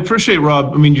 And I appreciate,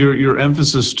 Rob, I mean, your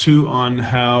emphasis too on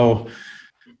how,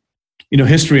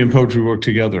 history and poetry work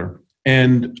together.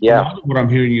 And a lot of what I'm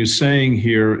hearing you saying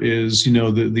here is,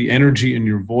 the energy in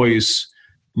your voice,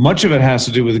 much of it has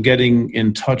to do with getting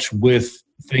in touch with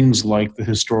things like the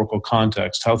historical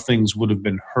context, how things would have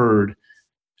been heard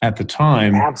at the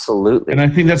time. Absolutely. And I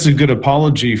think that's a good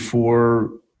apology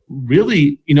for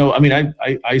really, I mean,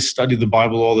 I study the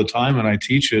Bible all the time and I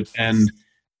teach it. And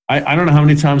I don't know how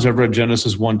many times I've read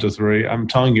Genesis 1-3. I'm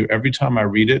telling you, every time I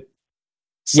read it,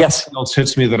 something else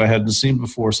hits me that I hadn't seen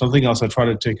before, something else I try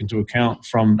to take into account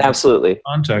from absolutely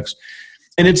context.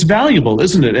 And it's valuable,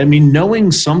 isn't it? I mean,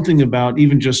 knowing something about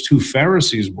even just who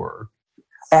Pharisees were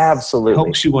absolutely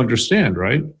helps you understand,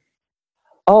 right?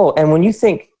 Oh, and when you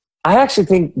think, I actually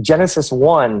think Genesis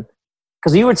 1,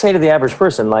 because you would say to the average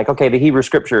person, like, okay, the Hebrew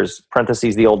Scriptures,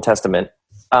 parentheses, the Old Testament,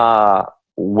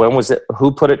 when was it,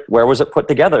 who put it, where was it put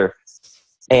together?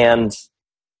 And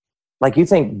like you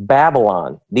think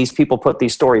Babylon, these people put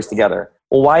these stories together.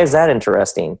 Well, why is that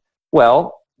interesting?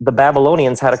 Well, the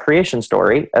Babylonians had a creation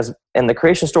story, and the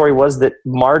creation story was that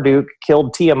Marduk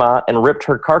killed Tiamat and ripped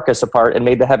her carcass apart and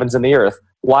made the heavens and the earth.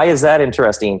 Why is that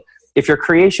interesting? If your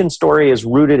creation story is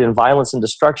rooted in violence and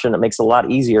destruction, it makes it a lot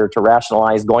easier to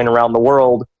rationalize going around the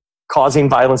world causing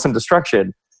violence and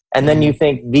destruction. And then you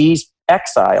think these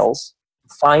exiles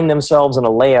find themselves in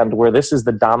a land where this is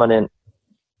the dominant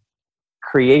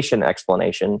creation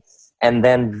explanation, and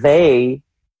then they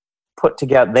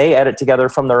edit together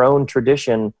from their own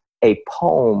tradition a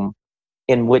poem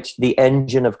in which the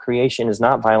engine of creation is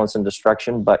not violence and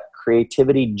destruction, but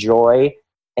creativity, joy,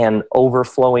 and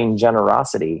overflowing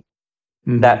generosity.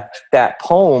 Mm-hmm. That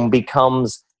poem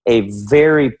becomes a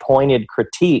very pointed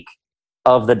critique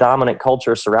of the dominant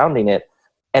culture surrounding it.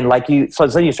 And so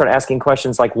then you start asking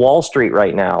questions like Wall Street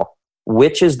right now.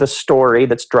 Which is the story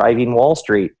that's driving Wall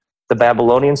Street? The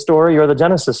Babylonian story or the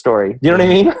Genesis story? You know what I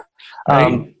mean?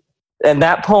 Right. And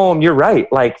that poem, you're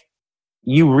right. Like,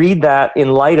 you read that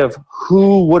in light of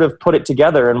who would have put it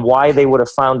together and why they would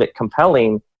have found it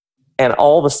compelling. And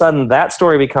all of a sudden that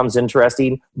story becomes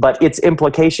interesting, but its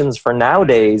implications for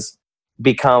nowadays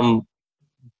become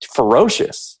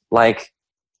ferocious. Like,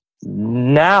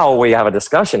 now we have a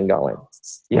discussion going.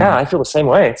 Yeah, I feel the same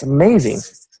way. It's amazing.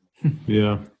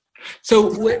 Yeah. So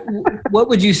what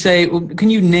would you say, can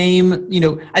you name,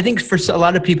 I think for a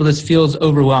lot of people this feels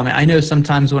overwhelming. I know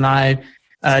sometimes when I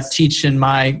teach in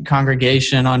my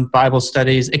congregation on Bible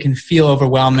studies, it can feel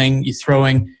overwhelming. You're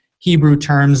throwing Hebrew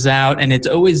terms out, and it's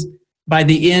always, by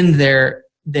the end,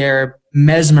 they're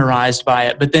mesmerized by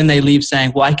it, but then they leave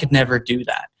saying, well, I could never do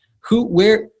that.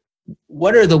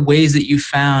 What are the ways that you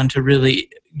found to really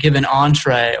give an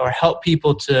entree or help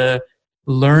people to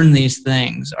learn these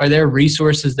things? Are there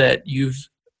resources that you've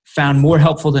found more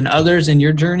helpful than others in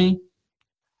your journey?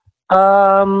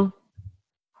 I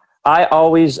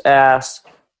always ask,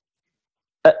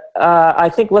 I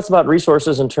think less about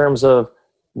resources in terms of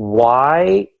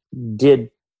why did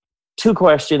two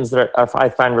questions that I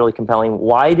find really compelling.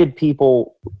 Why did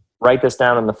people write this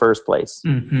down in the first place?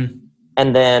 Mm-hmm.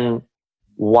 And then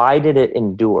why did it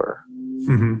endure?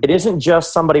 Mm-hmm. It isn't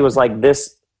just somebody was like,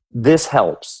 this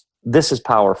helps. This is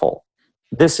powerful.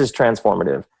 This is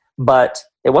transformative. But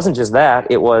it wasn't just that.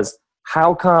 It was,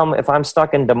 how come if I'm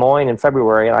stuck in Des Moines in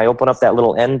February and I open up that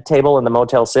little end table in the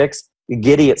Motel 6,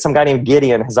 some guy named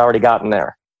Gideon has already gotten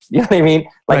there. You know what I mean?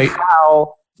 Like, right.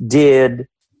 How did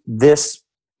this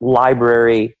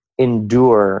library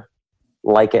endure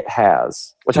like it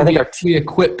has? Which I think we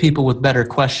equip people with better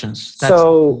questions.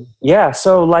 So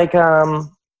like,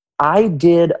 I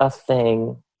did a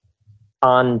thing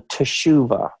on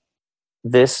teshuvah.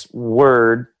 This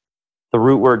word, the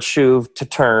root word shuv, to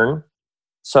turn,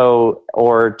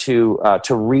 or to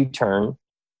return,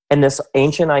 and this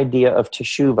ancient idea of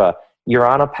teshuvah. You're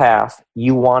on a path,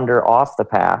 you wander off the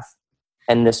path,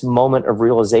 and this moment of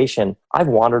realization, I've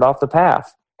wandered off the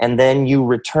path, and then you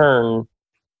return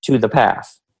to the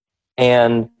path.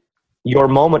 And your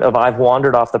moment of I've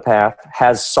wandered off the path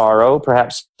has sorrow,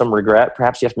 perhaps some regret,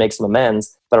 perhaps you have to make some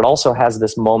amends, but it also has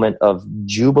this moment of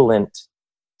jubilant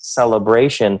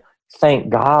celebration. Thank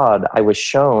God I was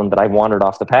shown that I wandered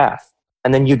off the path.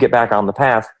 And then you get back on the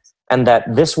path, and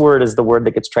that this word is the word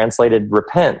that gets translated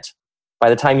repent. By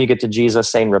the time you get to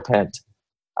Jesus saying repent.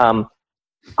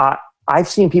 I've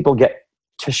seen people get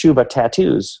teshuvah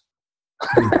tattoos.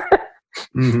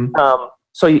 Mm-hmm.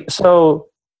 So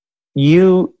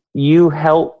you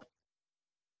help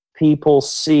people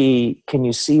see, can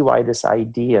you see why this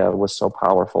idea was so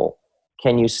powerful?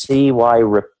 Can you see why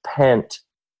repent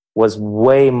was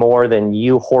way more than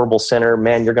you horrible sinner,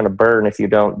 man, you're going to burn if you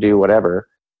don't do whatever.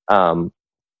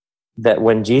 That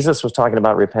when Jesus was talking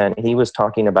about repent, he was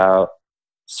talking about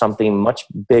something much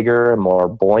bigger and more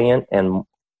buoyant, and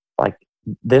like,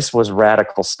 this was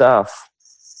radical stuff.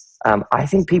 I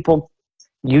think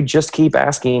you just keep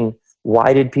asking,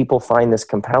 why did people find this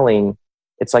compelling?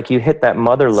 It's like you hit that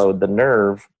mother lode, the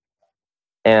nerve.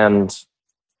 And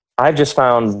I've just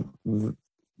found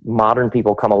modern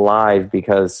people come alive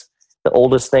because the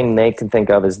oldest thing they can think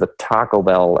of is the Taco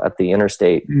Bell at the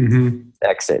interstate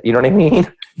exit. You know what I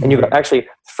mean? And you actually,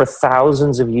 for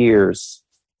thousands of years,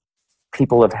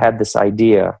 people have had this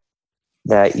idea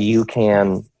that you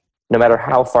can, no matter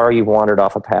how far you've wandered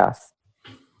off a path,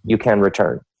 you can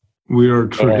return. We are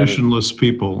traditionalist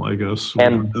people, I guess.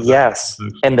 And yes,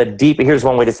 and here's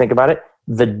one way to think about it.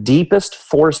 The deepest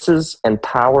forces and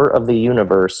power of the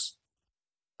universe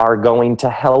are going to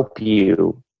help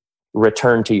you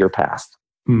return to your path.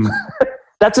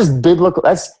 That's just biblical.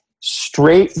 That's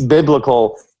straight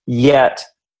biblical, yet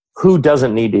who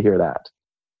doesn't need to hear that?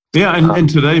 Yeah, and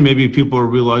today maybe people are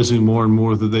realizing more and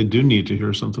more that they do need to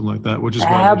hear something like that, which is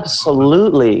why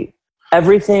absolutely.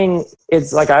 Everything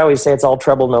is, like I always say, it's all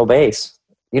treble, no bass.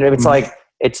 You know, it's like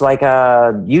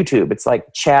YouTube. It's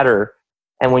like chatter.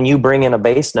 And when you bring in a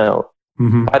bass note,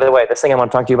 by the way, this thing I want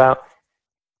to talk to you about,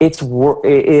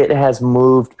 it has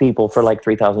moved people for like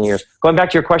 3,000 years. Going back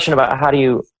to your question about how do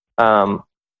you,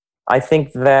 I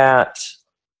think that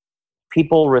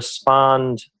people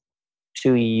respond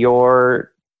to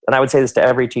your, and I would say this to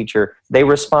every teacher, they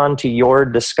respond to your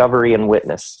discovery and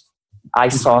witness. I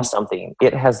saw something.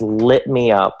 It has lit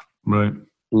me up. Right.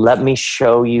 Let me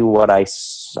show you what I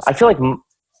feel like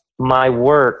my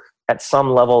work at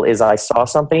some level is I saw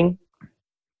something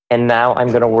and now I'm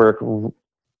going to work.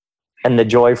 And the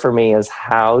joy for me is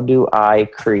how do I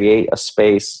create a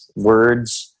space,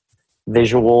 words,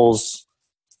 visuals,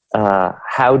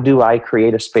 how do I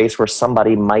create a space where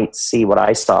somebody might see what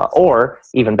I saw, or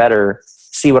even better,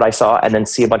 see what I saw and then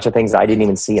see a bunch of things that I didn't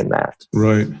even see in that.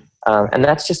 Right. And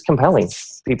that's just compelling.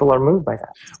 People are moved by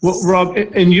that. Well, Rob,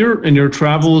 in your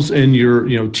travels and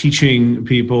your teaching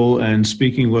people and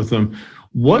speaking with them,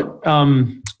 what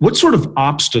sort of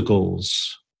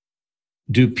obstacles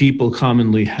do people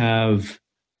commonly have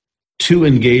to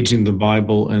engaging the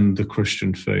Bible and the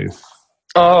Christian faith?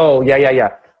 Oh,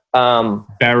 yeah.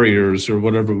 Barriers or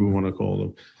whatever we want to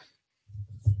call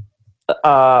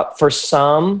them. For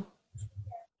some,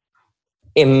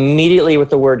 immediately with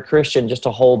the word Christian, just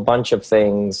a whole bunch of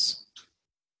things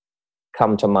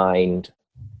come to mind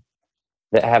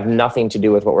that have nothing to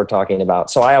do with what we're talking about.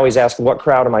 So I always ask, what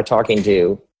crowd am I talking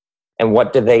to? And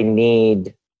what do they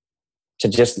need to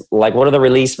just, like, what are the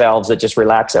release valves that just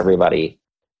relax everybody?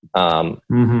 And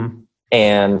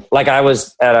like I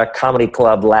was at a comedy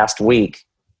club last week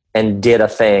and did a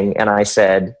thing. And I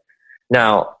said,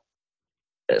 now,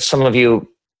 some of you,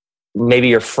 maybe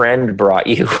your friend brought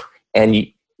you and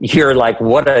you're like,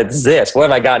 what is this? What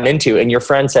have I gotten into? And your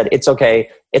friend said, it's okay.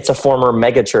 It's a former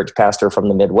megachurch pastor from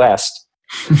the Midwest.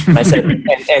 And I said,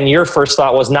 and your first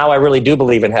thought was, now I really do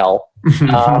believe in hell.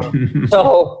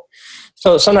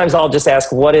 So sometimes I'll just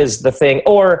ask, what is the thing?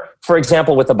 Or, for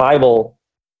example, with the Bible,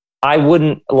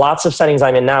 lots of settings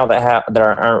I'm in now that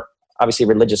aren't obviously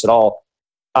religious at all,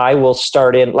 I will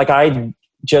start in, like I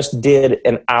just did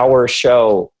an hour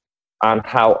show on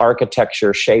how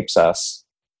architecture shapes us.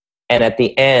 And at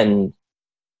the end,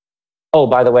 oh,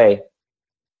 by the way,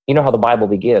 you know how the Bible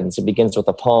begins. It begins with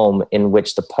a poem in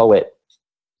which the poet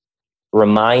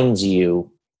reminds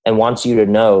you and wants you to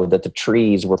know that the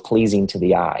trees were pleasing to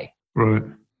the eye. Right.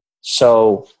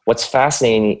 So what's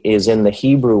fascinating is in the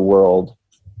Hebrew world,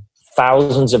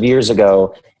 thousands of years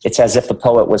ago, it's as if the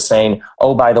poet was saying,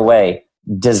 oh, by the way,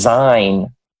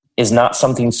 design is not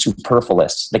something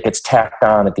superfluous that gets tacked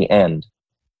on at the end.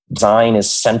 Design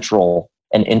is central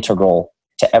and integral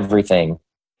to everything.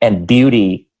 And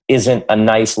beauty isn't a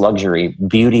nice luxury.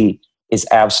 Beauty is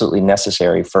absolutely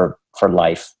necessary for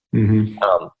life.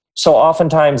 So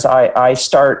oftentimes I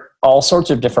start all sorts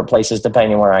of different places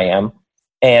depending on where I am.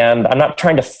 And I'm not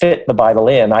trying to fit the Bible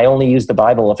in. I only use the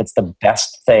Bible if it's the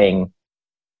best thing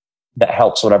that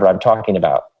helps whatever I'm talking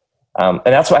about. And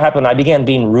that's what happened. I began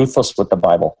being ruthless with the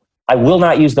Bible. I will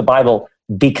not use the Bible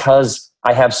because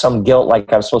I have some guilt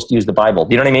like I'm supposed to use the Bible.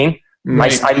 Do you know what I mean?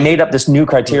 Right. I made up this new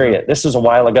criteria. This was a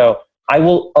while ago.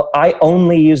 I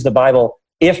only use the Bible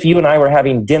if you and I were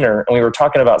having dinner and we were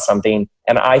talking about something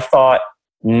and I thought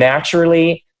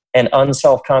naturally and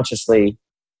unselfconsciously,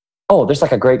 oh, there's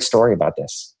like a great story about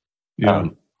this. Yeah.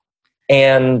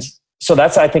 And so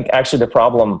that's, I think, actually the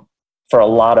problem for a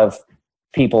lot of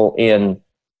people in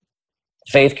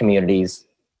faith communities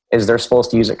is they're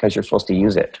supposed to use it because you're supposed to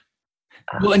use it.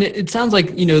 Well, and it sounds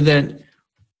like, that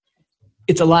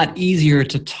it's a lot easier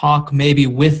to talk maybe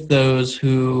with those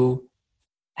who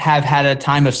have had a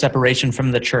time of separation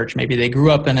from the church. Maybe they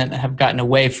grew up in it and have gotten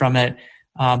away from it,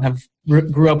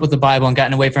 grew up with the Bible and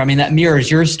gotten away from it. I mean, that mirrors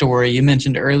your story. You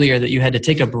mentioned earlier that you had to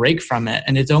take a break from it.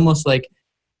 And it's almost like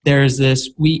there's this,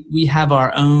 we have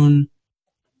our own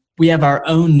we have our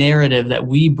own narrative that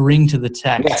we bring to the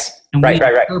text. Yes. And Right. we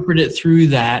interpret it through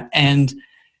that. And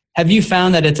have you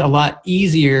found that it's a lot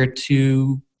easier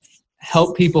to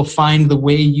help people find the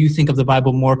way you think of the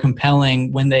Bible more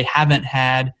compelling when they haven't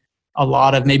had a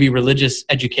lot of maybe religious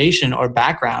education or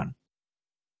background?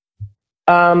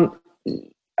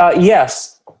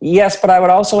 Yes, but I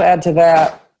would also add to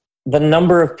that the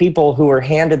number of people who were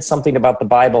handed something about the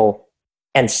Bible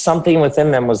and something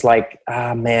within them was like,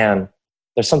 man,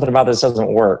 there's something about this that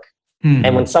doesn't work. Hmm.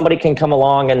 And when somebody can come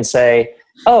along and say,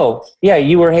 oh, yeah,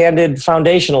 you were handed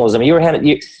foundationalism.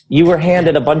 You were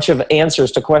handed a bunch of answers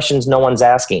to questions no one's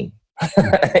asking.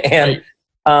 And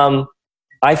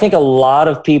I think a lot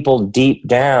of people deep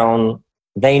down,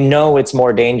 they know it's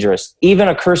more dangerous. Even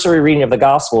a cursory reading of the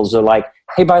Gospels are like,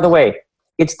 hey, by the way,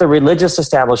 it's the religious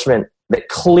establishment that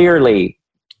clearly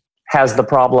has the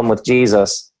problem with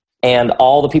Jesus, and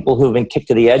all the people who have been kicked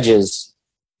to the edges,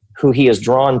 who he is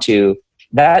drawn to.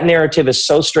 That narrative is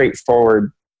so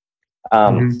straightforward. So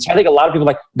I think a lot of people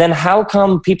are like, then how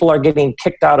come people are getting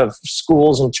kicked out of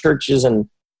schools and churches and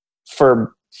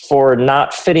for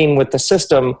not fitting with the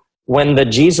system when the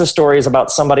Jesus story is about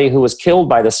somebody who was killed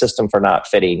by the system for not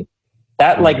fitting?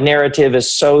 That like narrative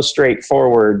is so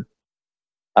straightforward.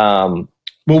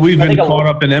 Well, we've been caught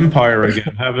up in empire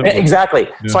again, haven't we? Exactly.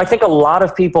 Yeah. So I think a lot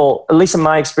of people, at least in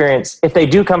my experience, if they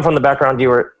do come from the background you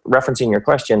were referencing in your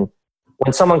question,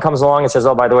 when someone comes along and says,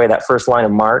 oh, by the way, that first line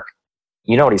of Mark,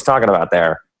 you know what he's talking about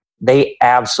there. They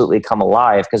absolutely come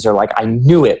alive because they're like, I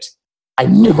knew it. I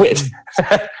knew it.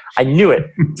 I knew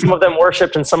it. Some of them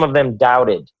worshiped and some of them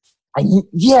doubted.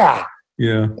 Yeah,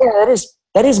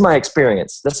 that is my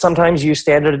experience. That sometimes you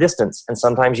stand at a distance and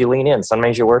sometimes you lean in.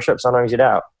 Sometimes you worship, sometimes you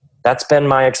doubt. That's been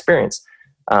my experience.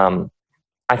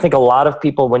 I think a lot of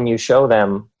people, when you show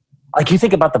them, like you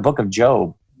think about the book of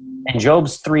Job, and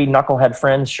Job's 3 knucklehead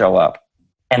friends show up,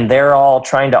 and they're all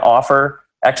trying to offer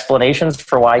explanations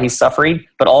for why he's suffering,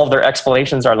 but all of their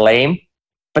explanations are lame.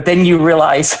 But then you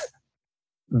realize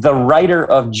the writer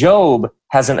of Job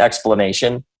has an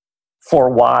explanation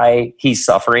for why he's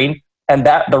suffering, and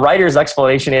that the writer's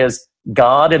explanation is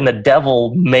God and the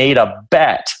devil made a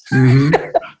bet.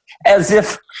 As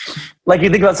if, like,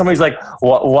 you think about somebody who's like,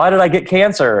 why did I get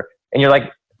cancer? And you're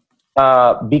like,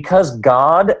 because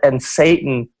God and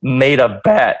Satan made a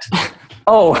bet.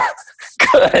 Oh,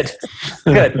 good.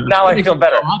 Now I feel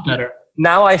better. A lot better.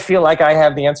 Now I feel like I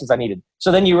have the answers I needed.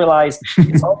 So then you realize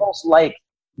it's almost like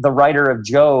the writer of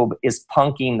Job is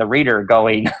punking the reader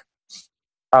going,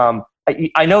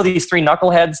 I know these 3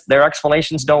 knuckleheads, their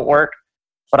explanations don't work,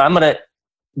 but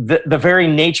the very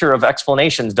nature of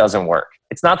explanations doesn't work.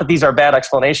 It's not that these are bad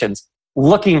explanations.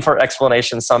 Looking for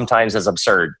explanations sometimes is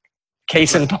absurd.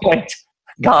 Case in point,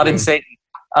 God and Satan.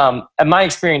 In my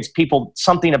experience,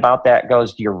 something about that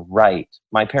goes, you're right.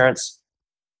 My parents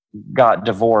got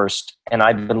divorced and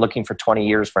I've been looking for 20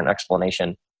 years for an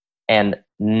explanation, and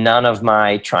none of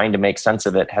my trying to make sense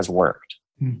of it has worked.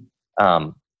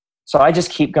 So I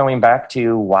just keep going back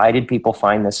to, why did people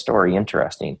find this story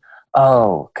interesting?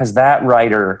 Oh, because that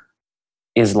writer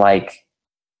is like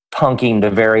punking the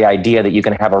very idea that you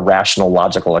can have a rational,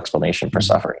 logical explanation for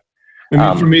suffering. I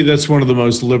mean, for me, that's one of the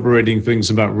most liberating things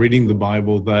about reading the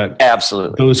Bible, that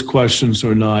absolutely those questions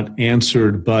are not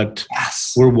answered, but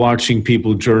we're watching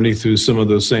people journey through some of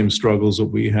those same struggles that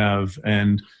we have.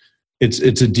 And it's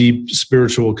a deep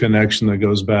spiritual connection that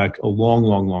goes back a long,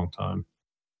 long, long time.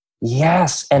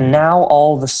 Yes. And now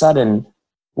all of a sudden,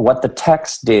 what the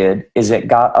text did is it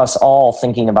got us all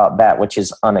thinking about that which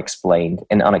is unexplained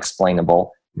and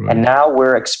unexplainable. Right. And now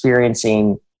we're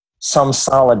experiencing some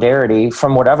solidarity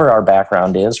from whatever our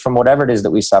background is, from whatever it is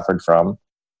that we suffered from.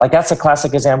 Like, that's a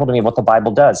classic example to me of what the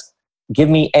Bible does. Give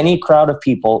me any crowd of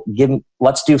people,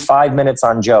 let's do 5 minutes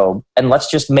on Job, and let's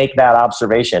just make that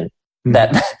observation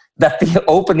that the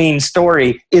opening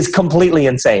story is completely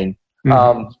insane.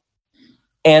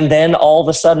 And then all of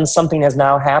a sudden something has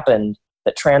now happened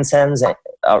that transcends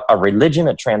a religion,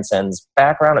 it transcends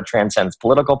background, it transcends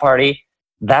political party.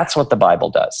 That's what the Bible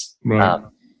does. Right.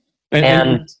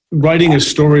 And writing a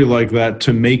story like that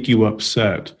to make you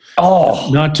upset,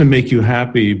 not to make you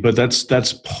happy, but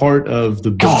that's part of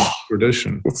the biblical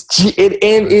tradition. It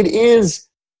is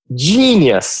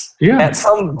genius at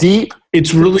some deep.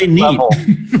 It's really neat. Level.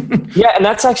 Yeah, and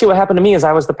that's actually what happened to me. Is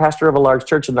I was the pastor of a large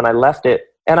church, and then I left it,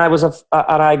 and I was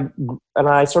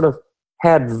I sort of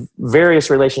had various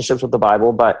relationships with the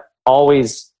Bible, but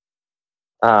always.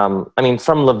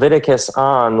 From Leviticus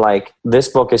on, like, this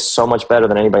book is so much better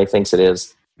than anybody thinks it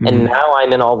is. And now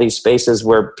I'm in all these spaces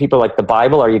where people are like, the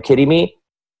Bible, are you kidding me?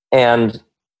 And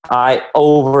I,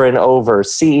 over and over,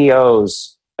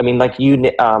 CEOs, I mean, like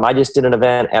I just did an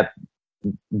event at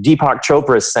Deepak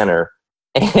Chopra's center,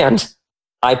 and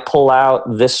I pull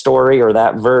out this story or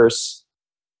that verse,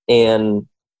 and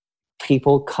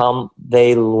people come,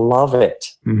 they love it.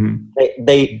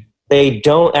 Mm-hmm. They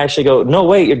don't actually go, no,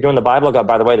 wait, you're doing the Bible? God,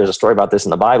 by the way, there's a story about this in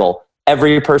the Bible.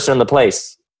 Every person in the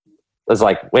place was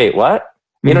like, wait, what?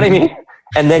 You know what I mean?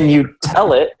 And then you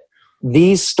tell it.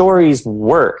 These stories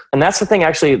work. And that's the thing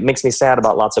actually makes me sad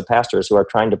about lots of pastors who are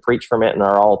trying to preach from it and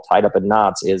are all tied up in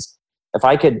knots, is if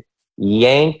I could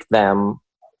yank them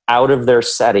out of their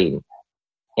setting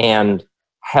and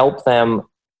help them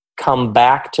come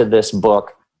back to this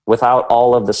book without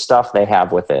all of the stuff they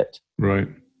have with it. Right.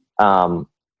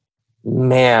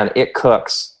 Man, it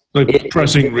cooks. Like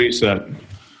pressing reset.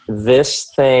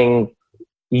 This thing,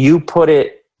 you put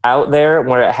it out there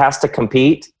where it has to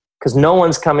compete, because no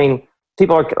one's coming.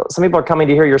 Some people are coming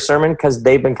to hear your sermon because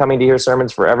they've been coming to hear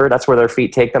sermons forever. That's where their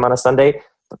feet take them on a Sunday.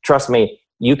 But trust me,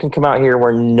 you can come out here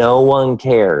where no one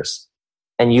cares,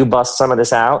 and you bust some of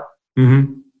this out.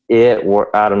 Mm-hmm.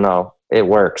 I don't know. It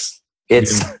works.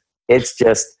 It's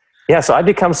just, yeah. So I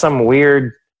become some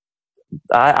weird.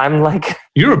 I'm like,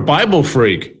 you're a Bible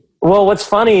freak. Well, what's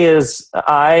funny is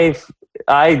I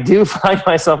do find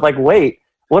myself like, wait,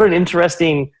 what an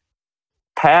interesting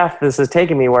path this is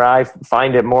taking me, where I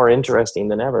find it more interesting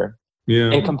than ever.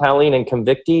 Yeah. And compelling and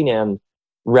convicting and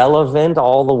relevant.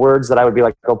 All the words that I would be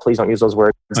like, oh, please don't use those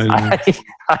words. I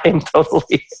am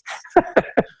totally.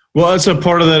 Well, it's a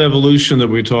part of that evolution that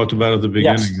we talked about at the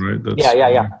beginning, right? That's,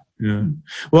 yeah.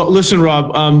 Well, listen,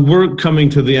 Rob, we're coming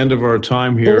to the end of our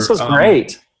time here. This was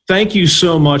great. Thank you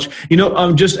so much.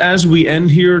 Just as we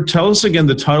end here, tell us again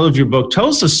the title of your book. Tell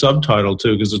us the subtitle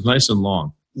too, because it's nice and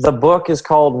long. The book is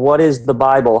called What is the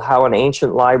Bible? How an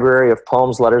Ancient Library of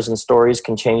Poems, Letters, and Stories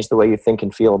Can Change the Way You Think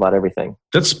and Feel About Everything.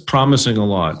 That's promising a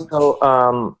lot. So,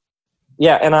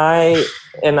 I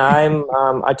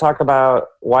talk about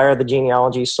why are the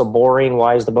genealogies so boring?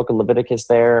 Why is the book of Leviticus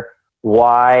there?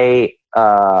 Why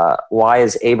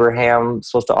is Abraham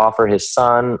supposed to offer his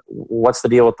son? What's the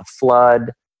deal with the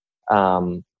flood?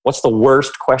 What's the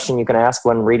worst question you can ask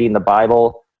when reading the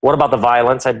Bible? What about the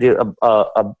violence? I do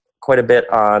quite a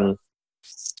bit on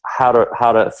how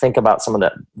to think about some of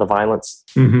the violence.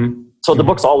 Mm-hmm. So the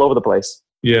book's all over the place.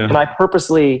 Yeah. And I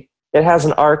purposely, it has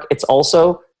an arc. It's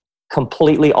also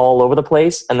completely all over the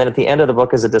place. And then at the end of the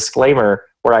book is a disclaimer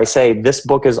where I say, this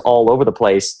book is all over the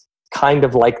place, kind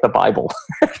of like the Bible.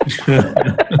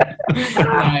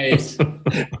 Nice.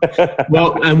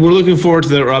 Well, and we're looking forward to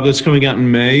that, Rob. That's coming out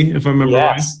in May, if I remember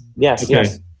right.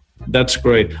 Yes. That's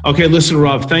great. Okay, listen,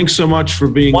 Rob, thanks so much for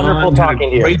being wonderful on.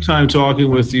 Talking to you. Great time talking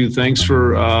with you. Thanks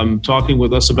for talking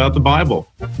with us about the Bible.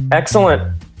 Excellent.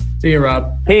 See you,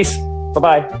 Rob. Peace.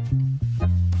 Bye-bye.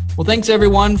 Well, thanks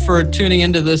everyone for tuning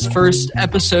into this first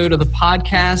episode of the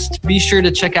podcast. Be sure to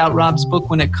check out Rob's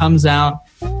book when it comes out.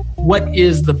 What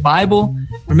is the Bible?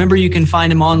 Remember, you can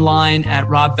find him online at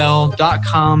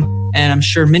robbell.com, and I'm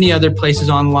sure many other places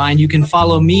online. You can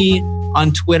follow me on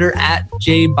Twitter at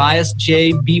jbyas,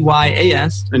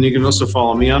 JBYAS. And you can also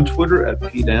follow me on Twitter at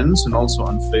Pete Enns, and also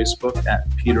on Facebook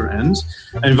at Peter Enns.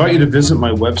 I invite you to visit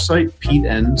my website,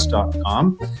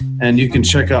 PeteEnns.com, and you can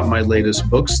check out my latest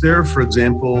books there. For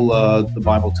example, The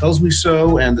Bible Tells Me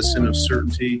So and The Sin of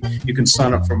Certainty. You can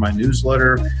sign up for my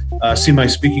newsletter, see my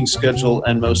speaking schedule,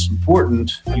 and most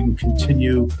important, you can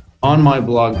continue on my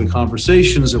blog the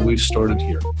conversations that we've started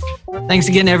here. Thanks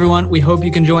again, everyone. We hope you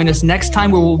can join us next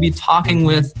time, where we'll be talking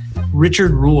with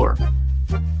Richard Rohr.